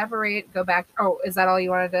 they separate, go back. Oh, is that all you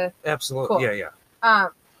wanted to? Absolutely. Cool. Yeah.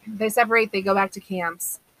 They separate, they go back to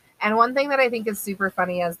camps. And one thing that I think is super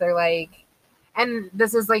funny is they're like, and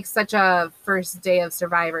this is like such a first day of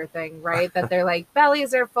Survivor thing, right? That they're like,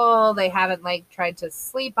 bellies are full. They haven't like tried to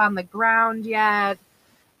sleep on the ground yet.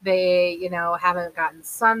 They, haven't gotten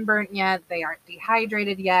sunburnt yet. They aren't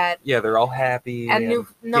dehydrated yet. Yeah, they're all happy and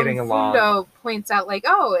getting along. Fundo points out like,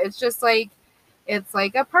 oh, it's just like, it's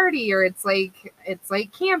like a party, or it's like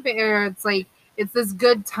camping, or it's this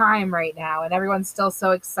good time right now, and everyone's still so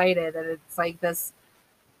excited, and it's like this,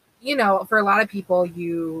 for a lot of people,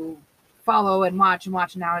 you follow and watch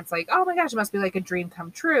now, it's like, oh my gosh, it must be like a dream come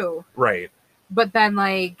true. Right. But then,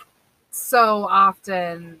 like, so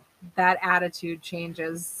often that attitude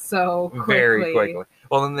changes so quickly. Very quickly.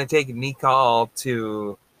 Well, then they take Nikal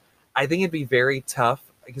to, I think it'd be very tough,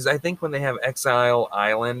 because I think when they have Exile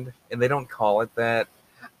Island, and they don't call it that.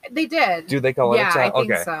 They did. Do they call it Exile? Yeah, I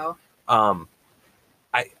think so.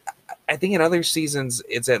 I think in other seasons,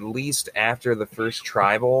 it's at least after the first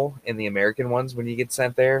tribal in the American ones when you get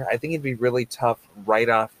sent there. I think it'd be really tough right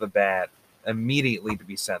off the bat, immediately to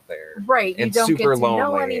be sent there. Right. You don't get to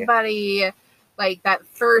know lonely. anybody. Like, that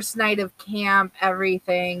first night of camp,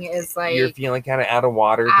 everything is like... You're feeling kind of out of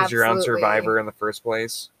water because you're on Survivor in the first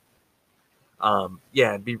place. Yeah,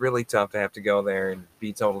 it'd be really tough to have to go there and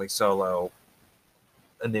be totally solo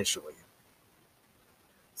initially.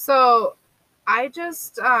 So, I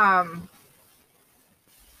just,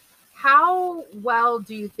 how well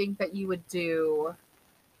do you think that you would do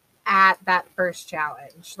at that first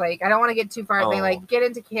challenge? Like, I don't want to get too far. They like get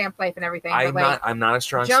into camp life and everything. I'm not a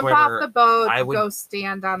strong jump swimmer. Jump off the boat, go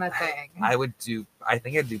stand on a thing. I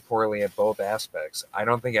think I'd do poorly at both aspects. I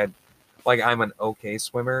don't think I'm an okay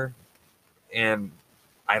swimmer, and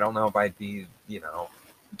I don't know if I'd be,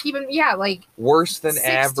 worse than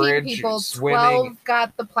 16 average people, swimming. 12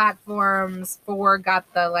 got the platforms, 4 got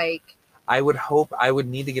the I would hope I would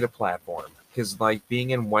need to get a platform, because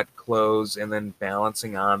being in wet clothes and then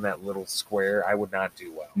balancing on that little square, I would not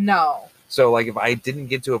do well. No. So if I didn't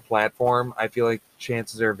get to a platform, I feel like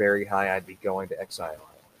chances are very high I'd be going to Exile Island.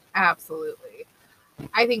 Absolutely.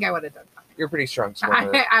 I think I would have done fine. You're a pretty strong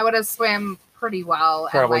swimmer. I would have swam pretty well.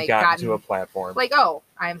 Probably and gotten to a platform.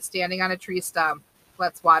 I'm standing on a tree stump.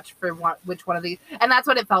 Let's watch for which one of these. And that's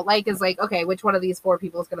what it felt like, is okay, which one of these 4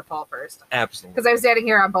 people is going to fall first? Absolutely. Because I was standing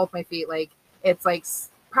here on both my feet. It's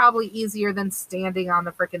probably easier than standing on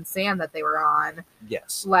the freaking sand that they were on.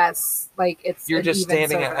 Yes. Less, it's You're just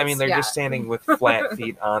standing. Surface. They're just standing with flat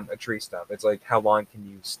feet on a tree stump. It's how long can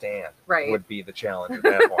you stand? Right. Would be the challenge at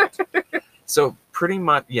that point. So pretty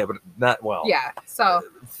much, yeah, but not well. Yeah. So,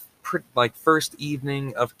 first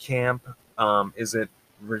evening of camp, is it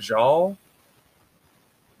Rajal?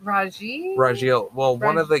 Rajiel. Well,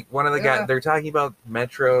 one of the guys, they're talking about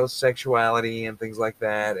metrosexuality and things like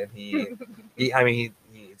that, and he's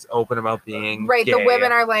open about being right. Gay. The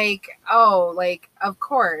women are of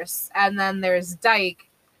course, and then there's Dyke,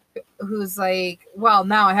 who's well,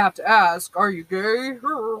 now I have to ask, are you gay?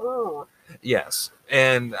 Yes,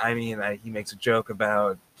 and he makes a joke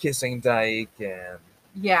about kissing Dyke, and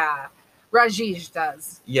yeah. Rajesh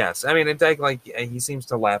does. Yes, and Dyke, he seems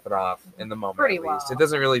to laugh it off in the moment. Pretty at least. well. It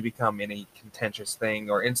doesn't really become any contentious thing,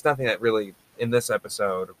 or it's nothing that really in this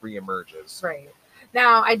episode reemerges. Right.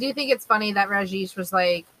 Now, I do think it's funny that Rajesh was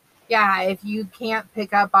yeah, if you can't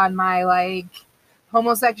pick up on my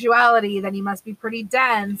homosexuality, then you must be pretty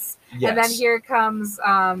dense. Yes. And then here comes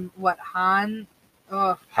Han.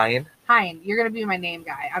 Oh, Hein. You're gonna be my name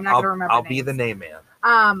guy. I'm not gonna remember. I'll be the name man.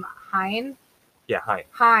 Hein. Yeah, Hein.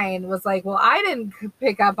 Hein was well, I didn't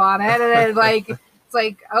pick up on it, and it's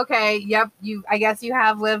okay, yep, I guess you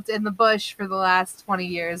have lived in the bush for the last 20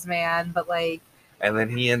 years, man, but and then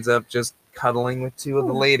he ends up just cuddling with 2 of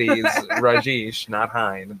the ladies, Rajesh, not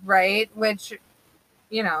Hein. Right, which,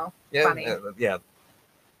 funny. Yeah.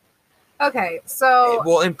 Okay, so...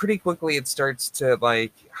 Well, and pretty quickly it starts to,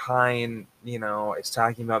 Hein, is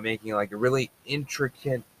talking about making, a really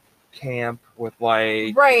intricate camp with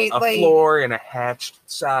like Right, a like- floor and a hatched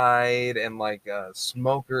side and like a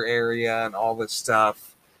smoker area and all this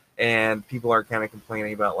stuff. And people are kind of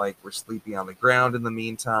complaining about like we're sleeping on the ground in the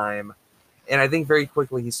meantime. And I think very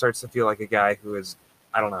quickly he starts to feel like a guy who is,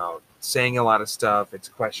 I don't know, saying a lot of stuff. It's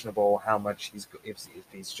questionable how much if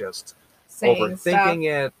he's just saying overthinking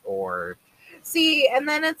stuff. it or See, and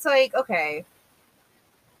then it's like, okay,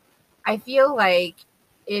 I feel like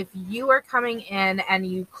if you are coming in and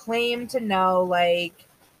you claim to know, like,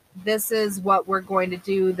 this is what we're going to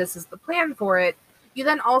do, this is the plan for it, you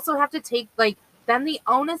then also have to take, like, then the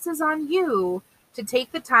onus is on you to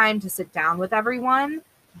take the time to sit down with everyone,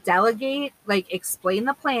 delegate, like, explain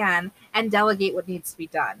the plan, and delegate what needs to be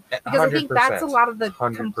done. Because I think that's a lot of the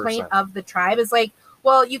 100%. complaint of the tribe is like,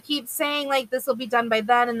 well, you keep saying like this will be done by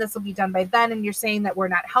then and this will be done by then, and you're saying that we're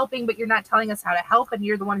not helping, but you're not telling us how to help, and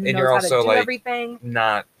you're the one who And knows you're how to also, do like, everything.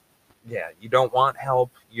 You don't want help.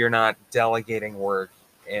 You're not delegating work,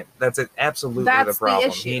 and that's absolutely That's the problem.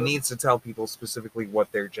 issue. He needs to tell people specifically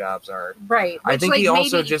what their jobs are. Right. I think he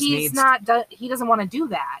also maybe just he's needs he doesn't want to do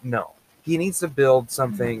that. No, he needs to build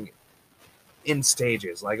something in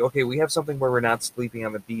stages. Like, okay, we have something where we're not sleeping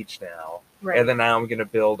on the beach now, Right. and then now I'm going to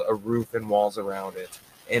build a roof and walls around it,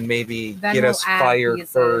 and maybe Then get we'll us add fire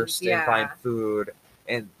pieces, first yeah. and find food.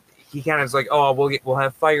 And he kind of is like, oh, we'll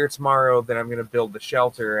have fire tomorrow. Then I'm going to build the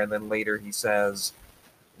shelter, and then later he says,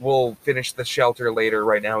 we'll finish the shelter later.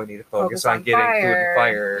 Right now we need to focus on getting food and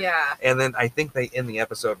fire. Yeah. And then I think they end the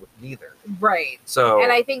episode with neither. Right. So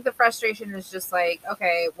And I think the frustration is just like,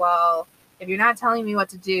 okay, well, if you're not telling me what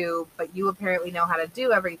to do, but you apparently know how to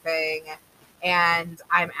do everything, and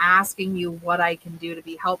I'm asking you what I can do to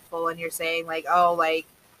be helpful, and you're saying like, oh, like,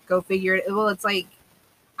 go figure it. Well, it's like,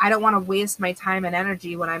 I don't want to waste my time and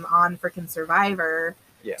energy when I'm on freaking Survivor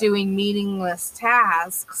doing meaningless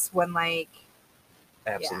tasks when, like,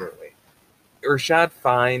 absolutely. Urshad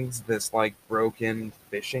finds this like broken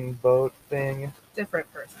fishing boat thing.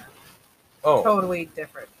 different person. Oh, Totally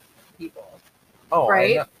different people. oh,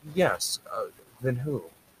 right? Yes. Then who?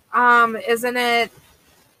 Isn't it?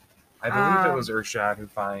 I believe it was Urshad who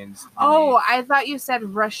finds. Oh, I thought you said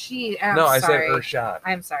Rashid. No, I said sorry. Urshad.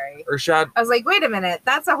 I'm sorry. Urshad. I was like, wait a minute,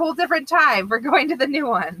 that's a whole different time. We're going to the new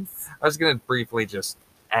ones. I was gonna briefly just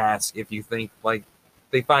ask if you think like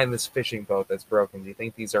they find this fishing boat that's broken. Do you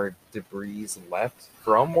think these are debris left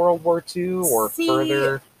from World War II or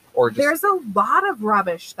further, or just? There's a lot of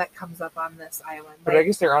rubbish that comes up on this island. But I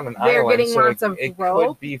guess they're on an they're island, getting so lots of it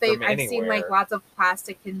rope. could be from I've anywhere. seen like lots of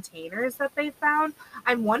plastic containers that they found.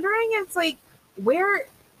 I'm wondering, it's like where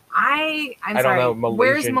I'm I sorry. don't know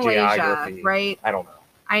Where's Malaysian Malaysia? geography. Right? I don't know.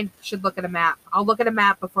 I should look at a map. I'll look at a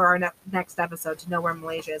map before our next episode to know where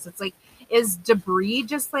Malaysia is. It's like, is debris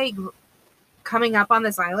just like coming up on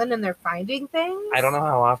this island and they're finding things? I don't know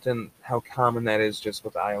how common that is just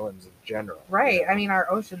with islands in general. Right. You know? I mean, our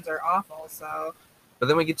oceans are awful, so. But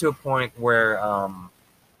then we get to a point where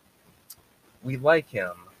we like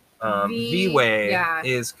him. V-Way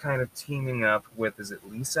is kind of teaming up with, is it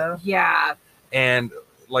Lisa? Yeah. And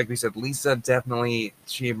like we said, Lisa definitely,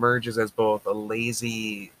 she emerges as both a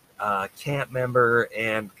lazy camp member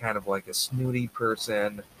and kind of like a snooty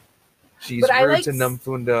person. She's rude to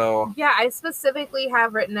Numfundo. Yeah, I specifically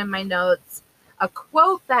have written in my notes a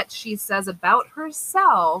quote that she says about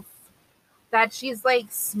herself, that she's like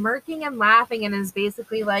smirking and laughing and is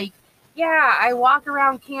basically like, yeah, I walk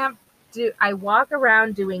around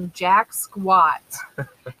doing jack squat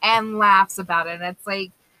and laughs about it. And it's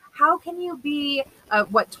like, how can you be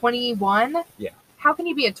 21? Yeah. How can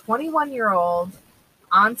you be a 21-year-old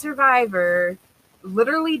on Survivor,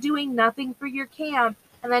 literally doing nothing for your camp,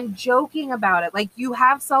 and then joking about it? Like, you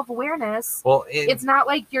have self-awareness. Well, it's not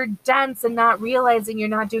like you're dense and not realizing you're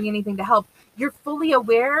not doing anything to help. You're fully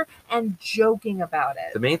aware and joking about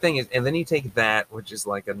it. The main thing is, and then you take that, which is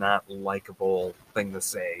like a not likable thing to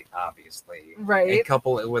say, obviously. Right. And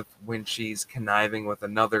couple it with when she's conniving with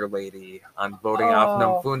another lady on voting off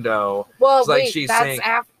Numfundo. Well, it's wait, like she's that's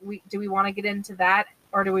saying, do we want to get into that,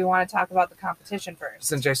 or do we want to talk about the competition first?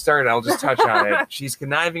 Since I started, I'll just touch on it. She's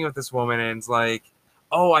conniving with this woman, and it's like,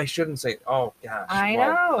 oh, I shouldn't say, oh, gosh. I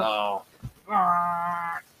know.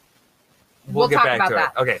 We'll get talk back about to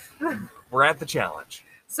that. it. Okay. We're at the challenge.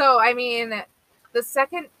 So, I mean, the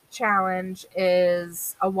second challenge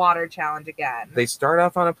is a water challenge again. They start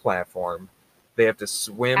off on a platform. They have to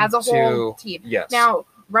swim as a whole team. Yes. Now,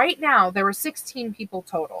 right now, there were 16 people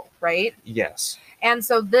total, right? Yes. And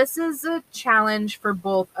so this is a challenge for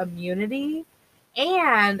both immunity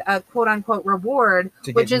and a quote-unquote reward.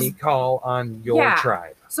 To get me call on your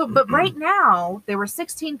tribe. So, but right now, there were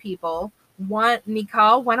 16 people.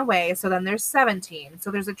 Nikal went away, so then there's 17.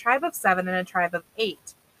 So there's a tribe of 7 and a tribe of 8.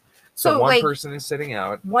 So one like, person is sitting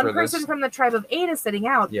out. One person from the tribe of 8 is sitting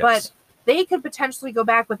out, Yes. but they could potentially go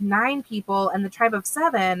back with 9 people, and the tribe of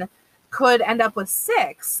 7 could end up with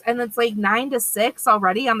 6. And it's like 9 to 6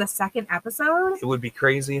 already on the second episode. It would be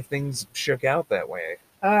crazy if things shook out that way.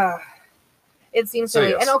 It seems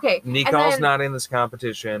silly. Yes, and okay, Nikal's not in this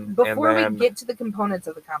competition. Before and we get to the components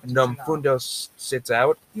of the competition, Nomfundo sits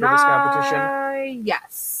out for this competition.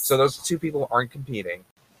 Yes. So those 2 people aren't competing.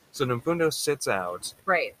 So Nomfundo sits out.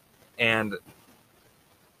 Right. And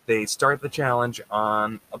they start the challenge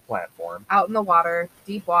on a platform. Out in the water,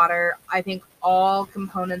 deep water. I think all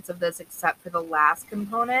components of this, except for the last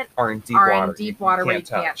component, are in deep water where you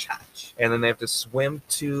can't touch. And then they have to swim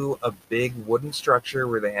to a big wooden structure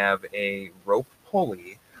where they have a rope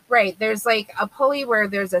pulley. Right. There's like a pulley where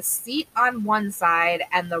there's a seat on one side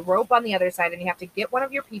and the rope on the other side, and you have to get one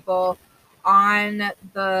of your people on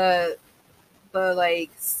the like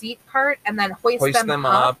seat part and then hoist them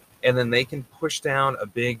up. And then they can push down a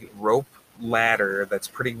big rope ladder that's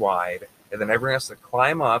pretty wide. And then everyone has to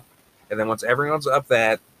climb up. And then once everyone's up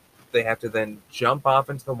that, they have to then jump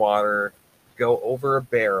off into the water, go over a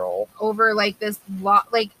barrel. Over like this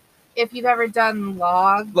like if you've ever done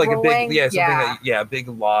log like rolling, a big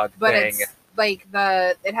log but thing. It's like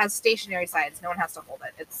it has stationary sides. No one has to hold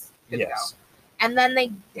it. It's good to go. And then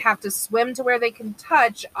they have to swim to where they can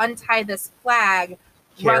touch, untie this flag,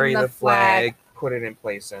 carry run the flag, put it in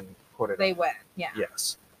place, and put it They up. win, yeah.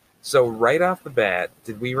 Yes. So right off the bat,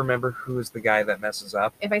 did we remember who is the guy that messes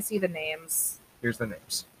up? If I see the names. Here's the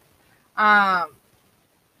names.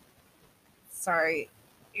 Sorry.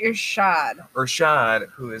 Urshad,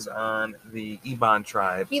 who is on the Iban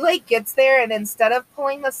tribe. He like gets there, and instead of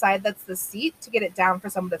pulling the side that's the seat to get it down for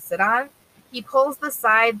someone to sit on, he pulls the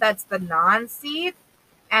side that's the non-seat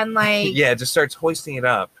and like just starts hoisting it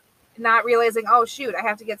up. Not realizing, oh shoot, I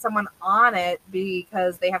have to get someone on it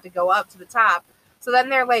because they have to go up to the top. So then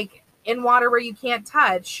they're like in water where you can't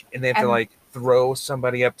touch. And they have to like throw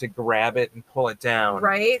somebody up to grab it and pull it down.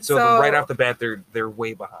 Right. So right off the bat, they're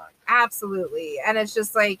way behind. Absolutely. And it's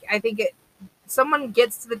just like, I think someone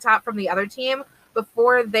gets to the top from the other team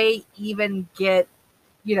before they even get,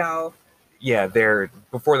 before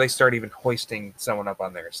they start even hoisting someone up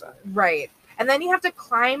on their side. Right. And then you have to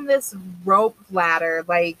climb this rope ladder,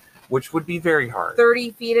 which would be very hard.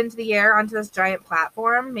 30 feet into the air onto this giant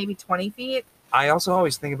platform, maybe 20 feet. I also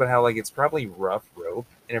always think about how it's probably rough rope,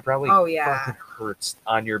 and it probably fucking hurts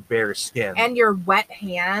on your bare skin. And your wet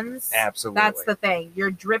hands. Absolutely. That's the thing.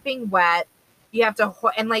 You're dripping wet. You have to,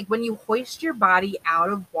 and when you hoist your body out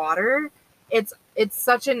of water, it's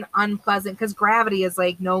such an unpleasant, because gravity is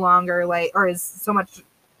no longer or is so much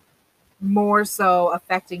more so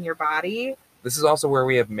affecting your body. This is also where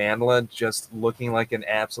we have Mandala just looking like an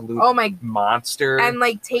absolute monster.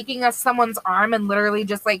 And taking someone's arm and literally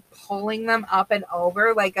just pulling them up and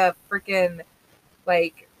over like a freaking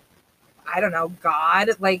I don't know, God.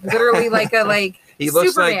 Literally he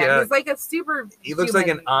looks Superman. He looks like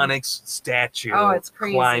an onyx statue. Oh, it's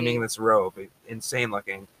crazy. Climbing this rope. Insane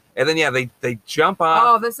looking. And then they jump off.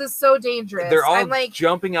 Oh, this is so dangerous. They're all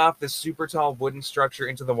jumping off this super tall wooden structure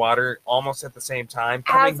into the water almost at the same time,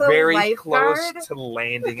 coming very close to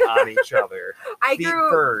landing on each other. I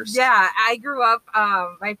grew up.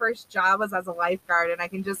 My first job was as a lifeguard, and I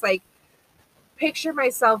can just picture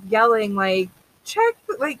myself yelling check,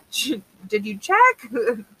 did you check?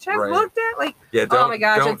 Looked at oh my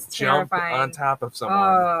gosh, don't it's terrifying. Jump on top of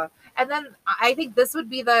someone. And then I think this would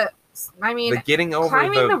be the getting over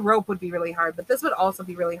climbing the rope would be really hard, but this would also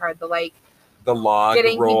be really hard. The log,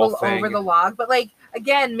 getting roll people thing. over the log, but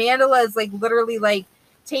again, Mandala is literally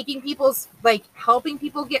taking people's helping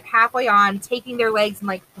people get halfway on, taking their legs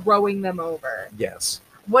and throwing them over. Yes.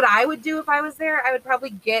 What I would do if I was there, I would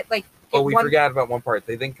probably get we forgot about one part.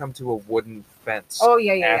 They then come to a wooden fence. Oh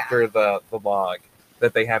yeah. After the log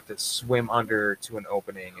that they have to swim under to an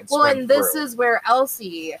opening and swim and this through. Is where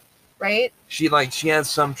Elsie. Right? She has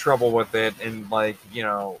some trouble with it, and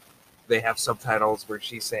they have subtitles where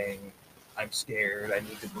she's saying, "I'm scared, I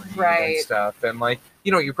need to breathe," and stuff, and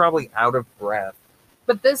you're probably out of breath.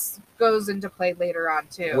 But this goes into play later on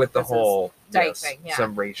too with the whole dyke thing. Yeah.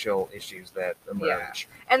 Some racial issues that emerge.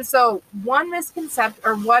 Yeah. And so one misconception,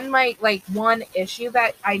 or one issue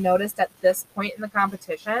that I noticed at this point in the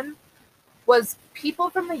competition was people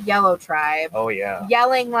from the Yellow tribe. Oh yeah.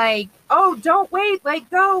 Yelling "Oh, don't wait!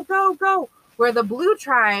 Go, go, go!" Where the Blue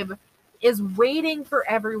tribe is waiting for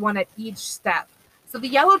everyone at each step. So the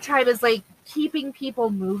Yellow tribe is keeping people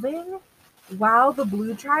moving, while the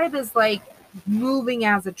Blue tribe is moving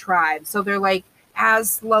as a tribe. So they're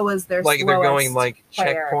as slow as their like they're going like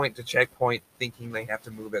player. checkpoint to checkpoint, thinking they have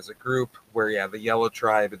to move as a group. Where the yellow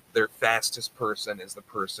tribe, their fastest person is the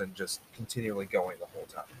person just continually going the whole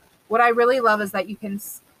time. What I really love is that you can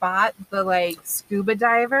spot the like scuba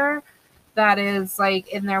diver that is like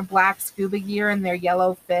in their black scuba gear and their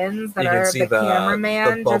yellow fins that are the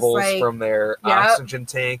cameraman, the bubbles just like from their oxygen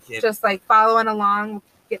tank, just like following along,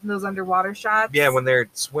 getting those underwater shots. Yeah, when they're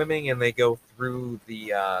swimming and they go through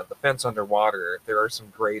the fence underwater, there are some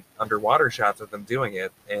great underwater shots of them doing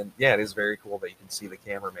it, and yeah, it is very cool that you can see the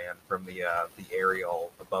cameraman from the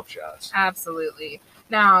aerial above shots. Absolutely.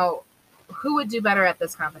 Now, who would do better at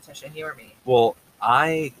this competition, you or me? Well,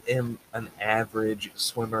 I am an average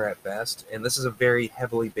swimmer at best, and this is a very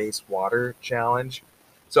heavily based water challenge.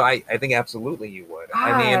 So I think absolutely you would.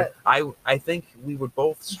 I mean, I think we would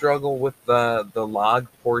both struggle with the log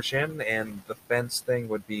portion, and the fence thing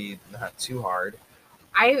would be not too hard.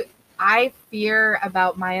 I fear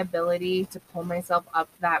about my ability to pull myself up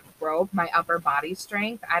that rope, my upper body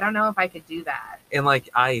strength. I don't know if I could do that. And like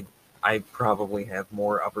I probably have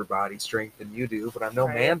more upper body strength than you do, but I'm no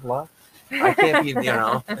Mandla. I can't be,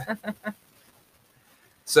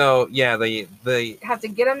 So yeah, they have to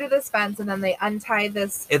get under this fence, and then they untie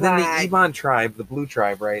this flag. And then the Ebon tribe, the blue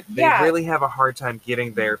tribe, right? They really have a hard time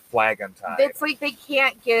getting their flag untied. It's like they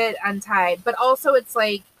can't get it untied, but also it's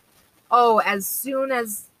like, as soon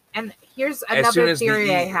as, and here's another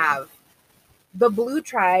theory I have: the blue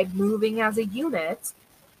tribe moving as a unit,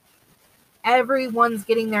 everyone's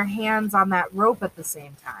getting their hands on that rope at the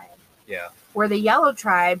same time. Yeah. Where the yellow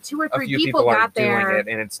tribe, 2 or 3 people got there, doing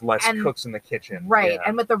it, and it's less cooks in the kitchen. Right. Yeah.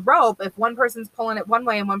 And with the rope, if one person's pulling it one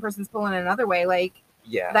way and one person's pulling it another way, like,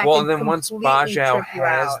 yeah. Well, and then once Bajau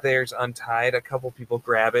has theirs untied, a couple people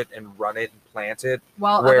grab it and run it and plant it.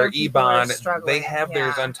 Well, where Ebon, they have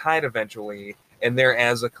theirs untied eventually, and they're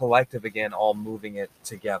as a collective again, all moving it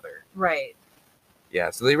together. Right. Yeah.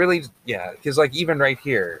 So they really, because like even right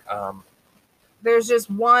here, there's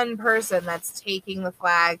just one person that's taking the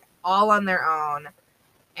flag all on their own,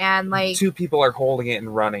 and like 2 people are holding it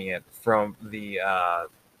and running it from the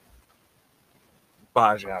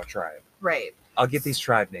Bajau tribe. Right. I'll get these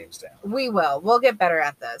tribe names down. We'll get better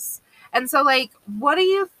at this. And so like, what do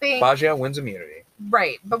you think? Bajau wins immunity.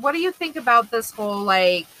 Right. But what do you think about this whole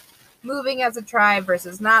like moving as a tribe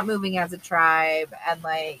versus not moving as a tribe? And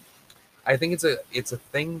like, I think it's a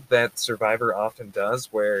thing that Survivor often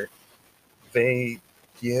does, where they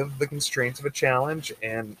give the constraints of a challenge,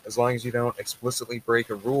 and as long as you don't explicitly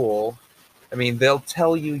break a rule, I mean, they'll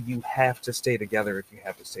tell you have to stay together if you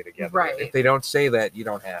have to stay together. Right. If they don't say that, you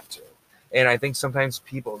don't have to. And I think sometimes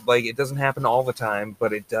people, like, it doesn't happen all the time,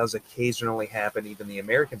 but it does occasionally happen, even the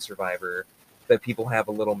American Survivor, that people have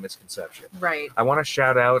a little misconception. Right. I want to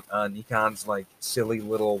shout out Nikon's, like, silly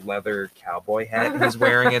little leather cowboy hat he's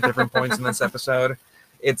wearing at different points in this episode.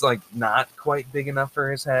 It's, like, not quite big enough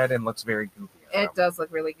for his head and looks very goofy. It does look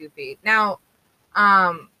really goofy. Now,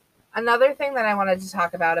 another thing that I wanted to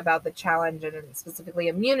talk about the challenge and specifically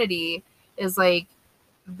immunity is like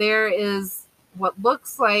there is what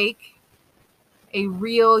looks like a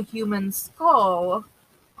real human skull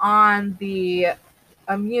on the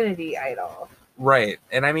immunity idol. Right.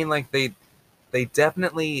 And I mean, like, they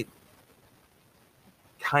definitely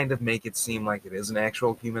kind of make it seem like it is an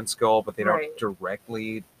actual human skull, but they don't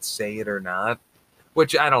directly say it or not.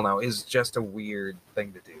 Which, I don't know, is just a weird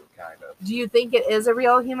thing to do, kind of. Do you think it is a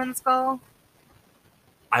real human skull?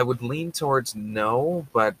 I would lean towards no,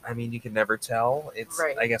 but, I mean, you can never tell.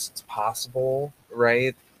 I guess it's possible,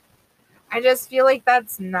 right? I just feel like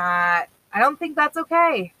that's not... I don't think that's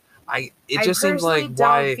okay. It just seems like I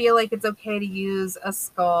don't feel like it's okay to use a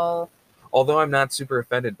skull. Although I'm not super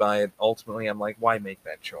offended by it, ultimately I'm like, why make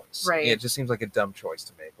that choice? Right. It just seems like a dumb choice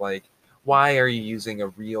to make. Like, why are you using a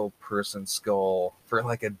real person skull for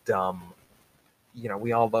like a dumb,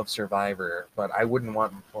 we all love Survivor, but I wouldn't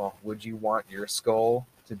want, would you want your skull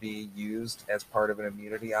to be used as part of an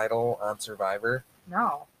immunity idol on Survivor?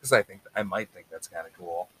 No. Because I might think that's kind of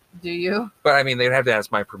cool. Do you? But I mean, they'd have to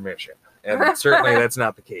ask my permission. And certainly that's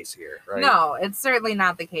not the case here, right? No, it's certainly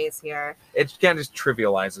not the case here. It kind of just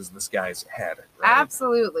trivializes this guy's head, right?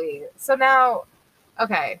 Absolutely. So now,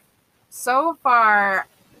 okay, so far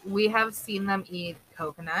we have seen them eat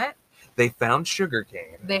coconut. They found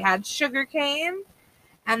sugarcane. They had sugarcane.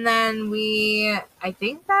 And then I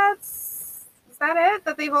think is that it?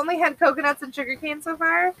 That they've only had coconuts and sugarcane so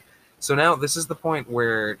far? So now this is the point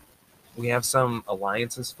where we have some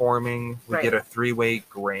alliances forming. We get a 3-way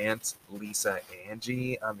Grant, Lisa,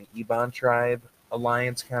 Angie on the Ebon tribe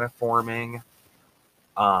alliance kind of forming.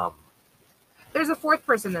 There's a 4th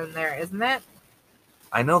person in there, isn't it?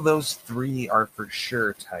 I know those three are for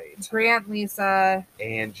sure tight. Grant, Lisa,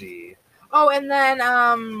 Angie. oh, and then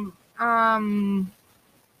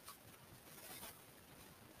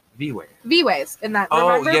V-Way. V-Ways in that. Oh,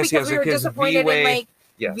 Remember, yes, because yes, we were because disappointed in V-Way, like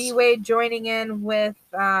yes. V-Way joining in with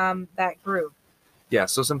that group. Yeah,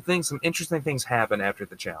 so some interesting things happen after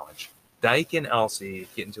the challenge. Dyke and Elsie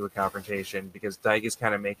get into a confrontation because Dyke is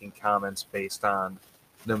kind of making comments based on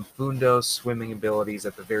Nympfundo's swimming abilities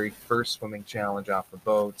at the very first swimming challenge off the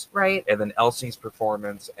boat, Right. and then Elsie's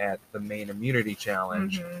performance at the main immunity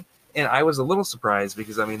challenge. Mm-hmm. And I was a little surprised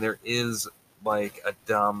because, I mean, there is like a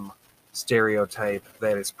dumb stereotype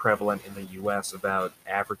that is prevalent in the U.S. about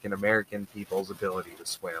African American people's ability to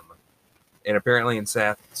swim. And apparently in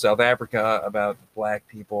South Africa, about black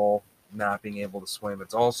people not being able to swim.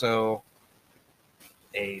 It's also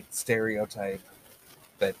a stereotype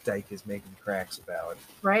that Dyke is making cracks about.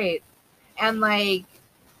 Right. And like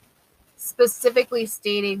specifically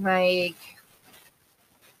stating like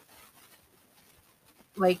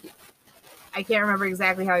I can't remember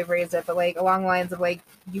exactly how he phrased it, but like along the lines of like,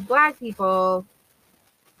 you black people,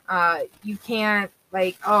 you can't,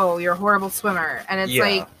 like, oh, you're a horrible swimmer. And it's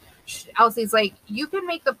like, Elsie's like, you can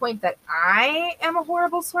make the point that I am a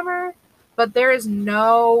horrible swimmer, but there is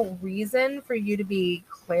no reason for you to be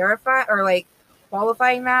clarified or like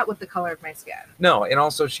qualifying that with the color of my skin. No, and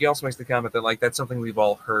also she also makes the comment that like that's something we've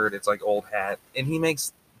all heard. It's like old hat, and he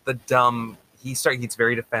makes the dumb. He gets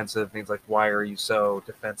very defensive, and he's like, "Why are you so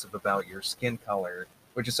defensive about your skin color?"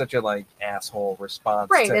 Which is such a like asshole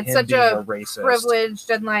response. Right, to it's him such being a racist. privileged,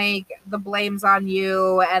 and like the blame's on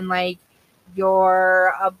you, and like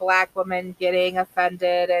you're a black woman getting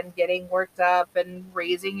offended and getting worked up and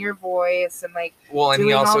raising your voice and like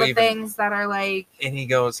doing all the things that are like. And he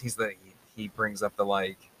goes, he brings up the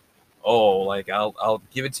like, oh, like I'll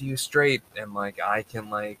give it to you straight, and like I can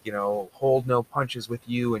like hold no punches with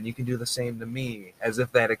you, and you can do the same to me, as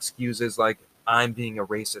if that excuses like I'm being a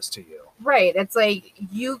racist to you. Right. It's like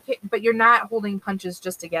but you're not holding punches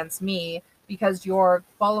just against me because you're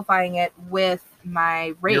qualifying it with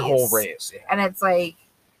my race. Your whole race. Yeah. And it's like,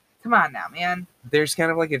 come on now, man. There's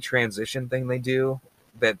kind of like a transition thing they do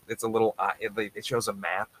that it's a little. It shows a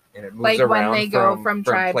map and it moves like around when they go from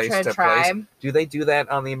tribe to tribe. Place. Do they do that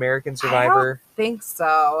on the American Survivor? I don't think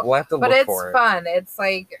so. We'll have to look for it. But it's fun. It's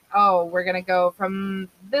like, oh, we're gonna go from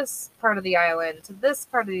this part of the island to this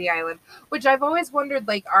part of the island, which I've always wondered,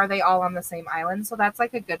 like, are they all on the same island? So that's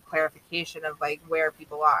like a good clarification of like where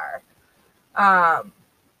people are.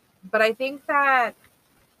 But I think that,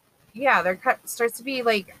 yeah, there starts to be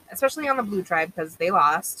like, especially on the blue tribe because they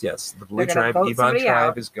lost. Yes, the blue tribe, Ebon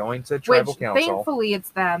tribe, is going to tribal council. Thankfully,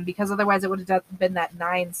 it's them because otherwise it would have been that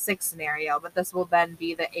 9-6 scenario. But this will then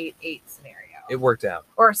be the 8-8 scenario. It worked out.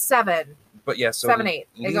 Or 7. But yeah, so 7-8.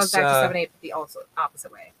 It goes back to 7-8 the also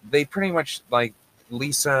opposite way. They pretty much like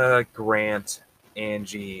Lisa, Grant,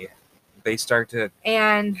 Angie. They start to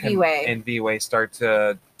and V-Way start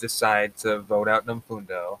to decide to vote out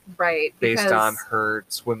Nymphundo, right? Based on her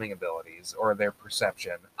swimming abilities or their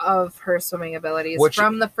perception of her swimming abilities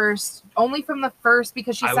from the first,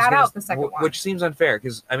 because she sat out the second one, which seems unfair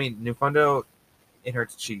because I mean Nymphundo,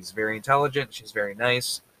 she's very intelligent, she's very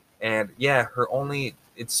nice, and yeah,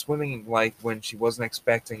 it's swimming like when she wasn't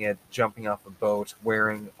expecting it, jumping off a boat,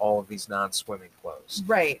 wearing all of these non-swimming clothes.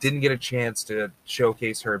 Right. Didn't get a chance to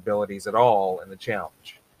showcase her abilities at all in the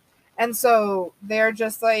challenge. And so they're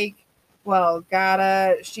just like, well,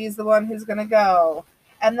 she's the one who's gonna go.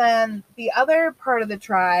 And then the other part of the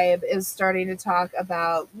tribe is starting to talk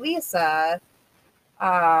about Lisa.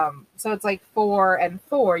 So it's like 4 and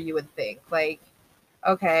 4, you would think. Like,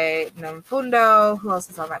 okay, Nymphundo, who else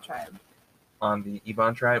is on that tribe? On the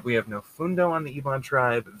Ebon tribe, we have Nymphundo on the Ebon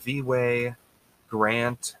tribe, V-Way,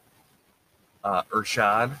 Grant,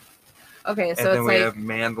 Urshad. Okay, so and then it's we like have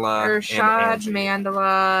Mandla,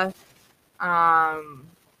 Urshad,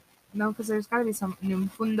 Mandla. No, because there's got to be some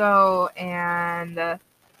Nymphundo and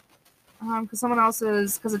because someone else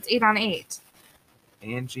is, because it's 8 on 8.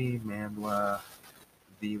 Angie, Mandla,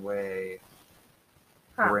 V-Way,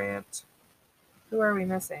 Grant. Who are we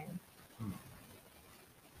missing?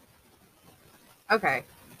 Okay.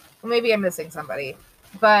 Well, maybe I'm missing somebody.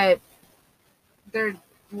 But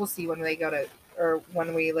we'll see when they go to, or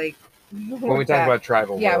when we like. When we talk about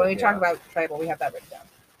tribal. Yeah, when we talk about tribal, we have that written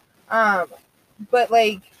down. But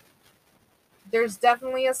like, there's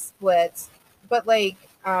definitely a split. But like,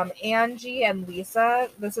 Angie and Lisa,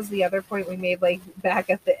 this is the other point we made like back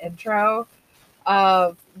at the intro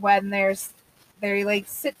of when they like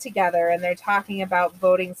sit together and they're talking about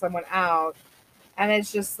voting someone out. And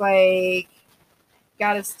it's just like,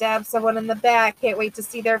 gotta stab someone in the back. Can't wait to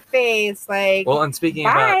see their face. Like, Well, and speaking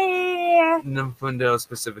bye. about Nymphundo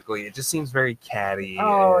specifically, it just seems very catty.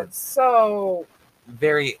 Oh, it's so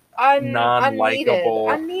very unneeded. non-likable.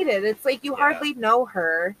 Unneeded. It's like you hardly know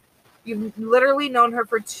her. You've literally known her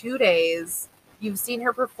for 2 days. You've seen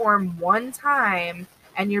her perform one time,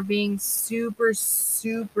 and you're being super,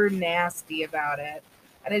 super nasty about it.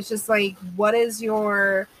 And it's just like, what is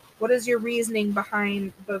your reasoning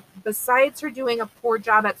behind, besides her doing a poor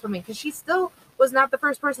job at swimming? Because she still was not the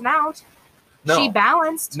first person out. No. She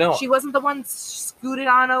balanced. No. She wasn't the one scooted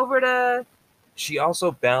on over to... She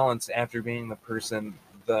also balanced after being the person,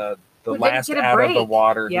 the Who last didn't get a out of the break.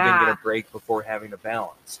 water who Yeah. didn't get a break before having to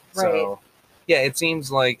balance. Right. So, yeah, it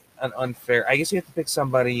seems like an unfair... I guess you have to pick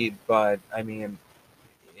somebody, but, I mean,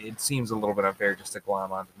 it seems a little bit unfair just to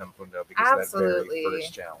glom onto Nymphundo because Absolutely. of that very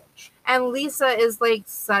first challenge. And Lisa is like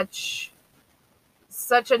such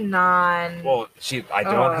a non... Well, I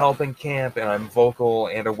don't help in camp, and I'm vocal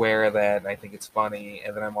and aware of that, and I think it's funny,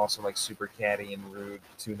 and then I'm also like super catty and rude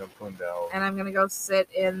to Nymphundo. And I'm gonna go sit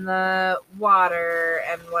in the water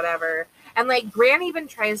and whatever. And like Grant even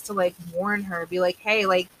tries to like warn her, be like, hey,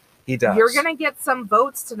 like, He does. you're gonna get some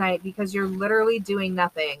votes tonight because you're literally doing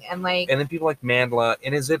nothing. And like, and then people like Mandla,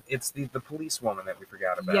 and it's the police woman that we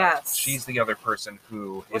forgot about. Yes. She's the other person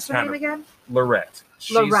who what's is her kind name of again? Lorette.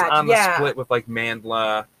 She's Lorette, on the yeah. split with like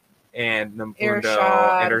Mandla and Nymphundo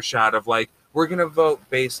Ershad. and Ershad of like, we're gonna vote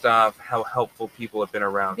based off how helpful people have been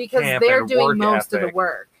around Because camp they're and doing work most of ethic. the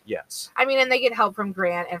work. Yes. I mean, and they get help from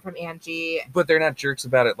Grant and from Angie. But they're not jerks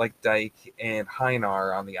about it like Dyke and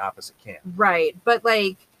Heinar on the opposite camp. Right. But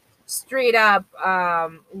like straight up,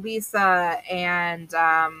 Lisa and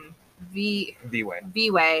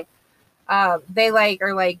V-Way, they like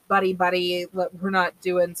are like buddy, we're not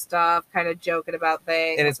doing stuff, kind of joking about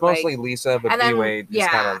things. And it's mostly Lisa, but and then- V-Way is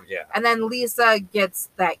kind of, yeah. And then Lisa gets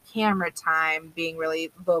that camera time, being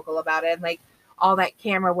really vocal about it, and like all that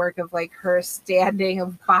camera work of like her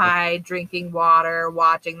standing by, drinking water,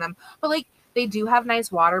 watching them. But like they do have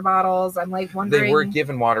nice water bottles. I'm like wondering. They were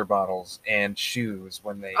given water botters and shoes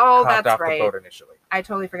when they Oh, hopped that's off right. the boat initially. I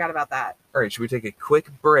totally forgot about that. All right, should we take a quick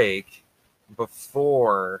break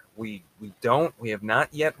before we have not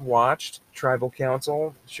yet watched Tribal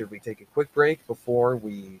Council? Should we take a quick break before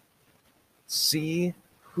we see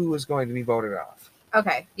who is going to be voted off?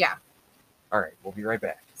 Okay, yeah, All right, we'll be right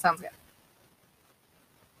back. sounds good.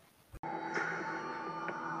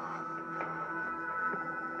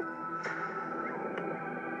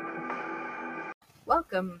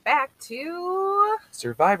 Welcome back to...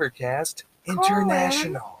 Survivor Cast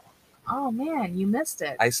International. Oh man, you missed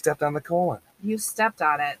it. I stepped on the colon. You stepped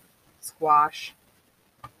on it. Squash.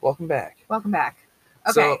 Welcome back. Welcome back.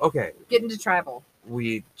 Okay, So, okay, get into Tribal.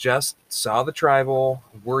 we just saw the Tribal.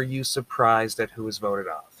 Were you surprised at who was voted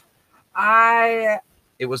off?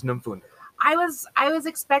 It was Nymphundo. I was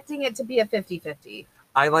expecting it to be a 50-50.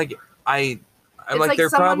 I'm like they're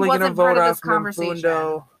someone probably going to wasn't part vote of off this conversation.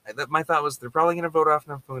 Nymphundo. My thought was they're probably going to vote off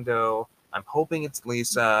Nymphundo. I'm hoping it's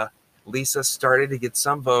Lisa. Lisa started to get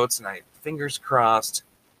some votes, and fingers crossed,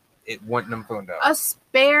 it went Nymphundo.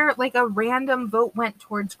 A random vote went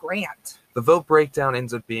towards Grant. The vote breakdown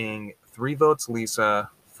ends up being 3 votes Lisa,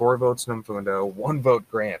 4 votes Nymphundo, 1 vote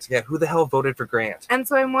Grant. Yeah, who the hell voted for Grant? And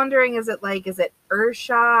so I'm wondering, is it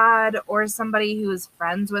Ershad or somebody who is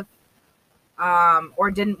friends with, or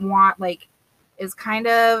didn't want, is kind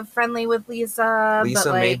of friendly with Lisa? Lisa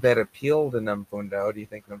but, made that appeal to Nymphundo. Do you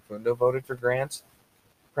think Nymphundo voted for Grant?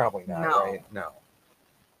 Probably not, No. right? No.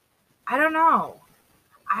 I don't know.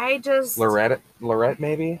 I just... Lorette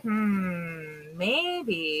maybe?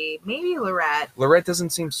 Maybe Lorette. Lorette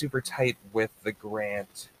doesn't seem super tight with the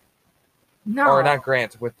Grant. No. Or not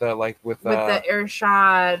Grant, with the with the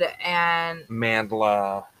Ershad and...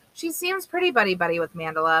 Mandla. She seems pretty buddy with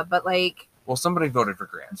Mandela, but Well, somebody voted for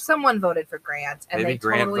Grant. someone voted for Grant, and Maybe they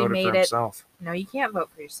Grant totally voted made for it. himself. No, you can't vote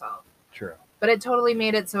for yourself. True. But it totally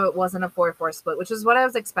made it so it wasn't a 4-4 split, which is what I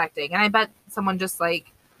was expecting. And I bet someone just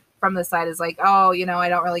from the side is oh, I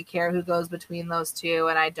don't really care who goes between those two,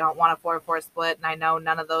 and I don't want a 4-4 split, and I know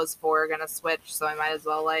none of those 4 are gonna switch, so I might as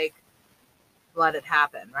well let it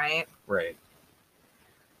happen, right? Right.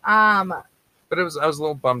 But I was a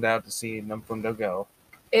little bummed out to see Nymphundo go.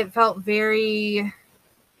 it felt very...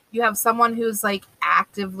 You have someone who's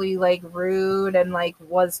actively rude and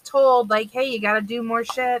was told hey, you gotta do more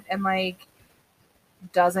shit, and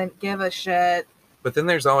doesn't give a shit. But then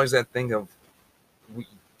there's always that thing of,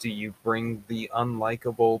 do you bring the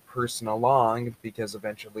unlikable person along because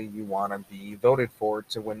eventually you want to be voted for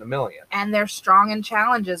to win the million? And they're strong in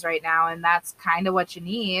challenges right now, and that's kind of what you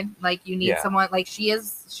need. You need Yeah. someone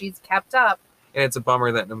she's kept up. And it's a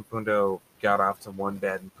bummer that Nymphundo got off to one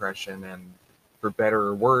bad impression, and for better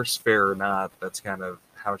or worse, fair or not, that's kind of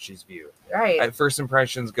how she's viewed. Right. First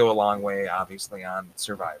impressions go a long way, obviously, on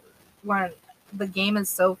Survivor. When the game is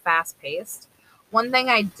so fast paced. One thing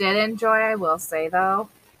I did enjoy, I will say though,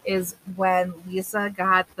 is when Lisa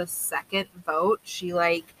got the second vote, she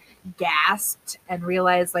like gasped and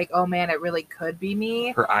realized like, oh man, it really could be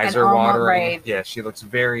me. Her eyes And are almost, watering. right, Yeah, she looks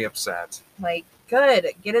very upset. like, good.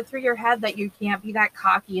 Get it through your head that you can't be that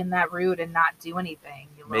cocky and that rude and not do anything.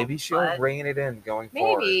 Maybe she'll rein it in going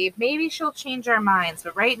forward. Maybe she'll change our minds.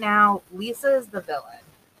 But right now, Lisa is the villain.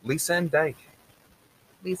 Lisa and Dyke.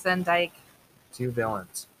 Lisa and Dyke. Two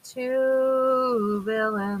villains. Two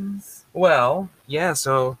villains. Well, yeah,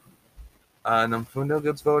 so Nymphundo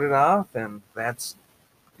gets voted off, and that's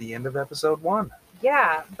the end of episode 1.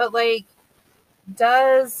 Yeah, but like,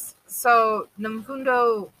 does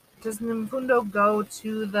Nymphundo go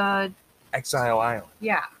to the Exile Island?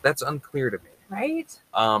 Yeah. That's unclear to me. Right?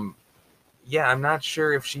 Yeah, I'm not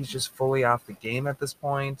sure if she's just fully off the game at this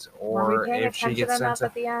point, or if she gets sent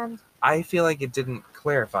at the end. I feel like it didn't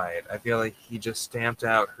clarify it. I feel like he just stamped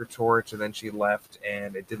out her torch and then she left,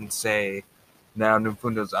 and it didn't say now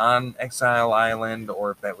Nympfundo's on Exile Island, or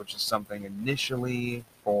if that was just something initially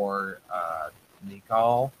for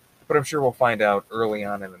Nikal. But I'm sure we'll find out early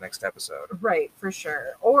on in the next episode. Right, for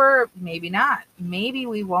sure. Or maybe not. Maybe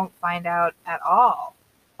we won't find out at all.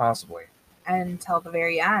 Possibly. Until the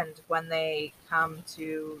very end when they come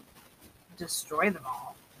to destroy them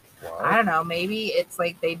all. What? I don't know. Maybe it's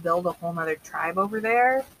like they build a whole nother tribe over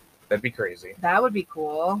there. That'd be crazy. That would be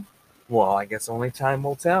cool. Well, I guess only time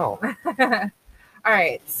will tell. All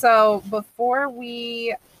right. So before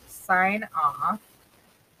we sign off,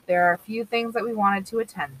 there are a few things that we wanted to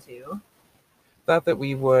attend to. Thought that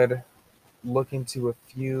we would look into a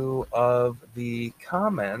few of the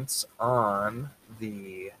comments on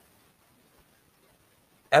the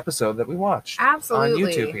episode that we watched. Absolutely. On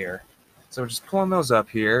YouTube here. So we're just pulling those up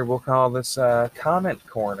here. We'll call this comment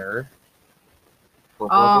corner.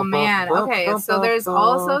 Oh man. Okay, so there's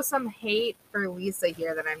also some hate for Lisa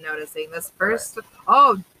here that I'm noticing. The first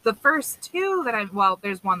two that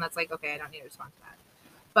there's one that's like, okay, I don't need to respond to that.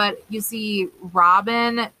 But you see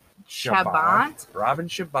Robin Chabant. Robin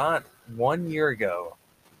Chabant 1 year ago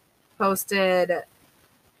posted,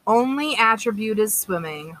 only attribute is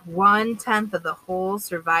swimming, 1/10 of the whole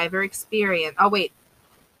Survivor experience. Oh wait,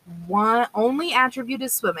 only attribute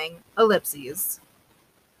is swimming, ellipses.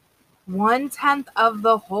 1/10 of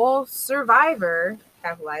the whole Survivor,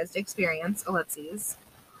 capitalized, experience, ellipses.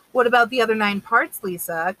 What about the other 9 parts,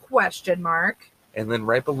 Lisa? Question mark. And then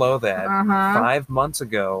right below that, 5 months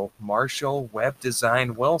ago, Marshall Web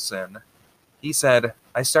Design Wilson, he said,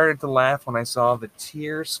 I started to laugh when I saw the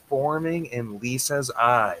tears forming in Lisa's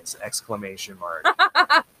eyes, exclamation mark.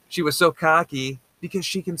 She was so cocky because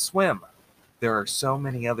she can swim. There are so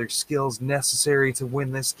many other skills necessary to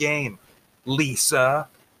win this game. Lisa.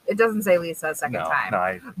 It doesn't say Lisa a second time.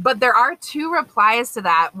 No, but there are 2 replies to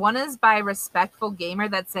that. One is by Respectful Gamer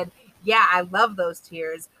that said, yeah, I love those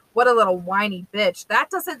tears. What a little whiny bitch. That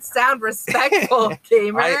doesn't sound respectful,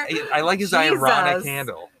 Gamer. I like his ironic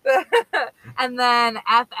handle. And then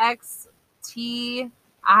FXTIMA.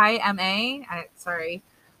 Sorry.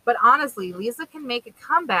 But honestly, Lisa can make a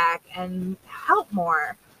comeback and help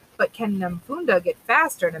more. But can Nymphundo get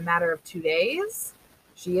faster in a matter of 2 days?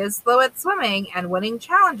 She is slow at swimming, and winning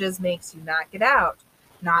challenges makes you not get out.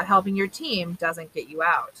 Not helping your team doesn't get you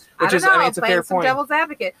out. It's a fair point. Devil's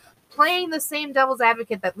advocate. Playing the same devil's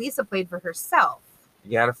advocate that Lisa played for herself.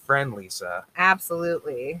 You got a friend, Lisa.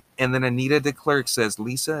 Absolutely. And then Anita DeClerc says,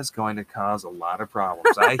 Lisa is going to cause a lot of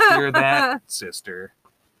problems. I hear that, sister.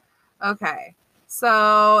 Okay.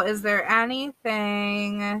 So, is there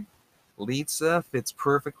anything... Lisa fits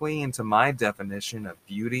perfectly into my definition of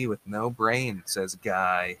beauty with no brain, says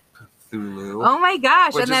Guy Cthulhu. Oh my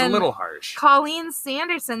gosh. Which and is then a little harsh. Colleen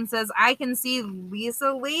Sanderson says, I can see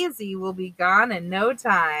Lisa Lazy will be gone in no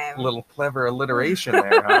time. A little clever alliteration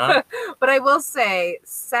there, huh? But I will say,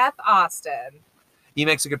 Seth Austin. He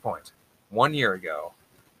makes a good point. 1 year ago.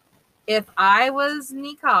 If I was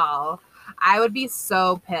Nicole, I would be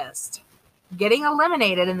so pissed. Getting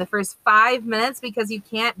eliminated in the first 5 minutes because you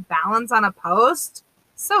can't balance on a post?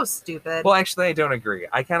 So stupid. Well, actually, I don't agree.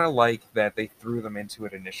 I kind of like that they threw them into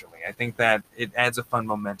it initially. I think that it adds a fun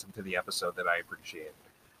momentum to the episode that I appreciate.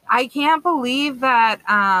 I can't believe that...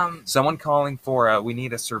 Someone calling for, we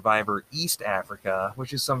need a Survivor East Africa,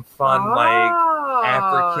 which is some fun,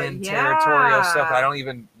 African territorial stuff. I don't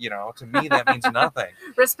even, to me, that means nothing.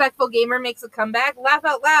 Respectful Gamer makes a comeback. Laugh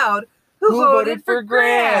out loud. Who voted for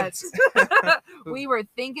Grant? We were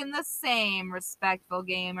thinking the same, respectful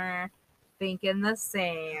gamer. Thinking the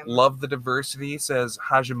same. Love the diversity, says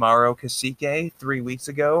Hajimaru Kasike 3 weeks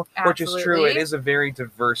ago. Which is true. It is a very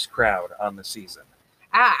diverse crowd on the season.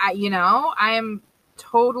 I am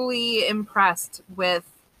totally impressed with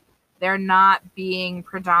there not being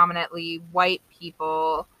predominantly white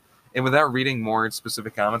people. And without reading more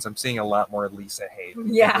specific comments, I'm seeing a lot more Lisa hate in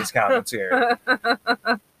this commentary.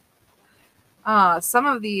 Some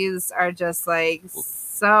of these are just like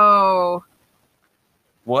so...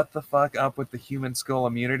 What the fuck up with the human skull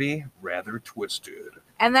immunity? Rather twisted.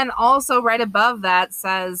 And then also right above that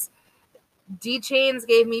says, D-Chains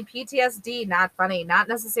gave me PTSD. Not funny. Not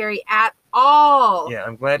necessary at all. Yeah,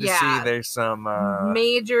 I'm glad to see there's some...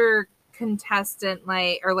 major contestant,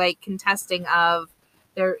 contesting of...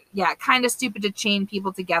 They're, kind of stupid to chain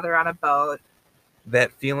people together on a boat.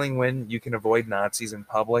 That feeling when you can avoid Nazis in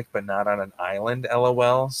public, but not on an island,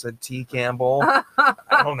 LOL, said T. Campbell. I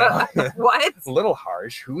don't know. What? A little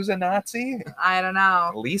harsh. Who's a Nazi? I don't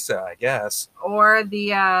know. Lisa, I guess. Or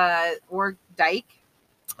or Dyke.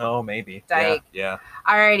 Oh, maybe. Dyke. Yeah.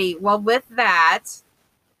 Alrighty. Well, with that...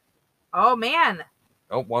 Oh, man.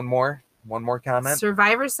 Oh, one more comment.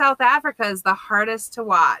 Survivor South Africa is the hardest to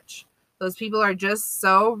watch. Those people are just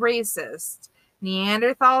so racist.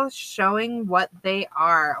 Neanderthals showing what they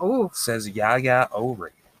are. Ooh. Says Yaya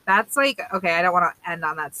Ori. That's like, okay, I don't want to end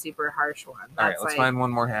on that super harsh one. That's all right, let's find one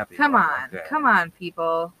more happy Come one. on. Okay. Come on,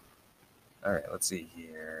 people. All right, let's see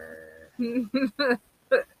here.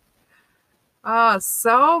 Oh,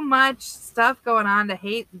 so much stuff going on to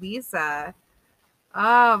hate Lisa.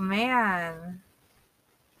 Oh, man.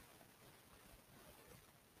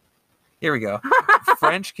 Here we go.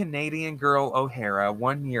 French-Canadian girl O'Hara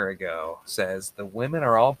 1 year ago says, the women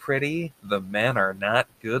are all pretty, the men are not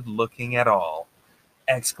good looking at all.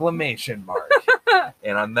 Exclamation mark.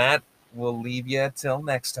 And on that, we'll leave you till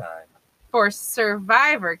next time. For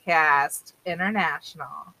Survivor Cast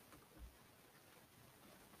International.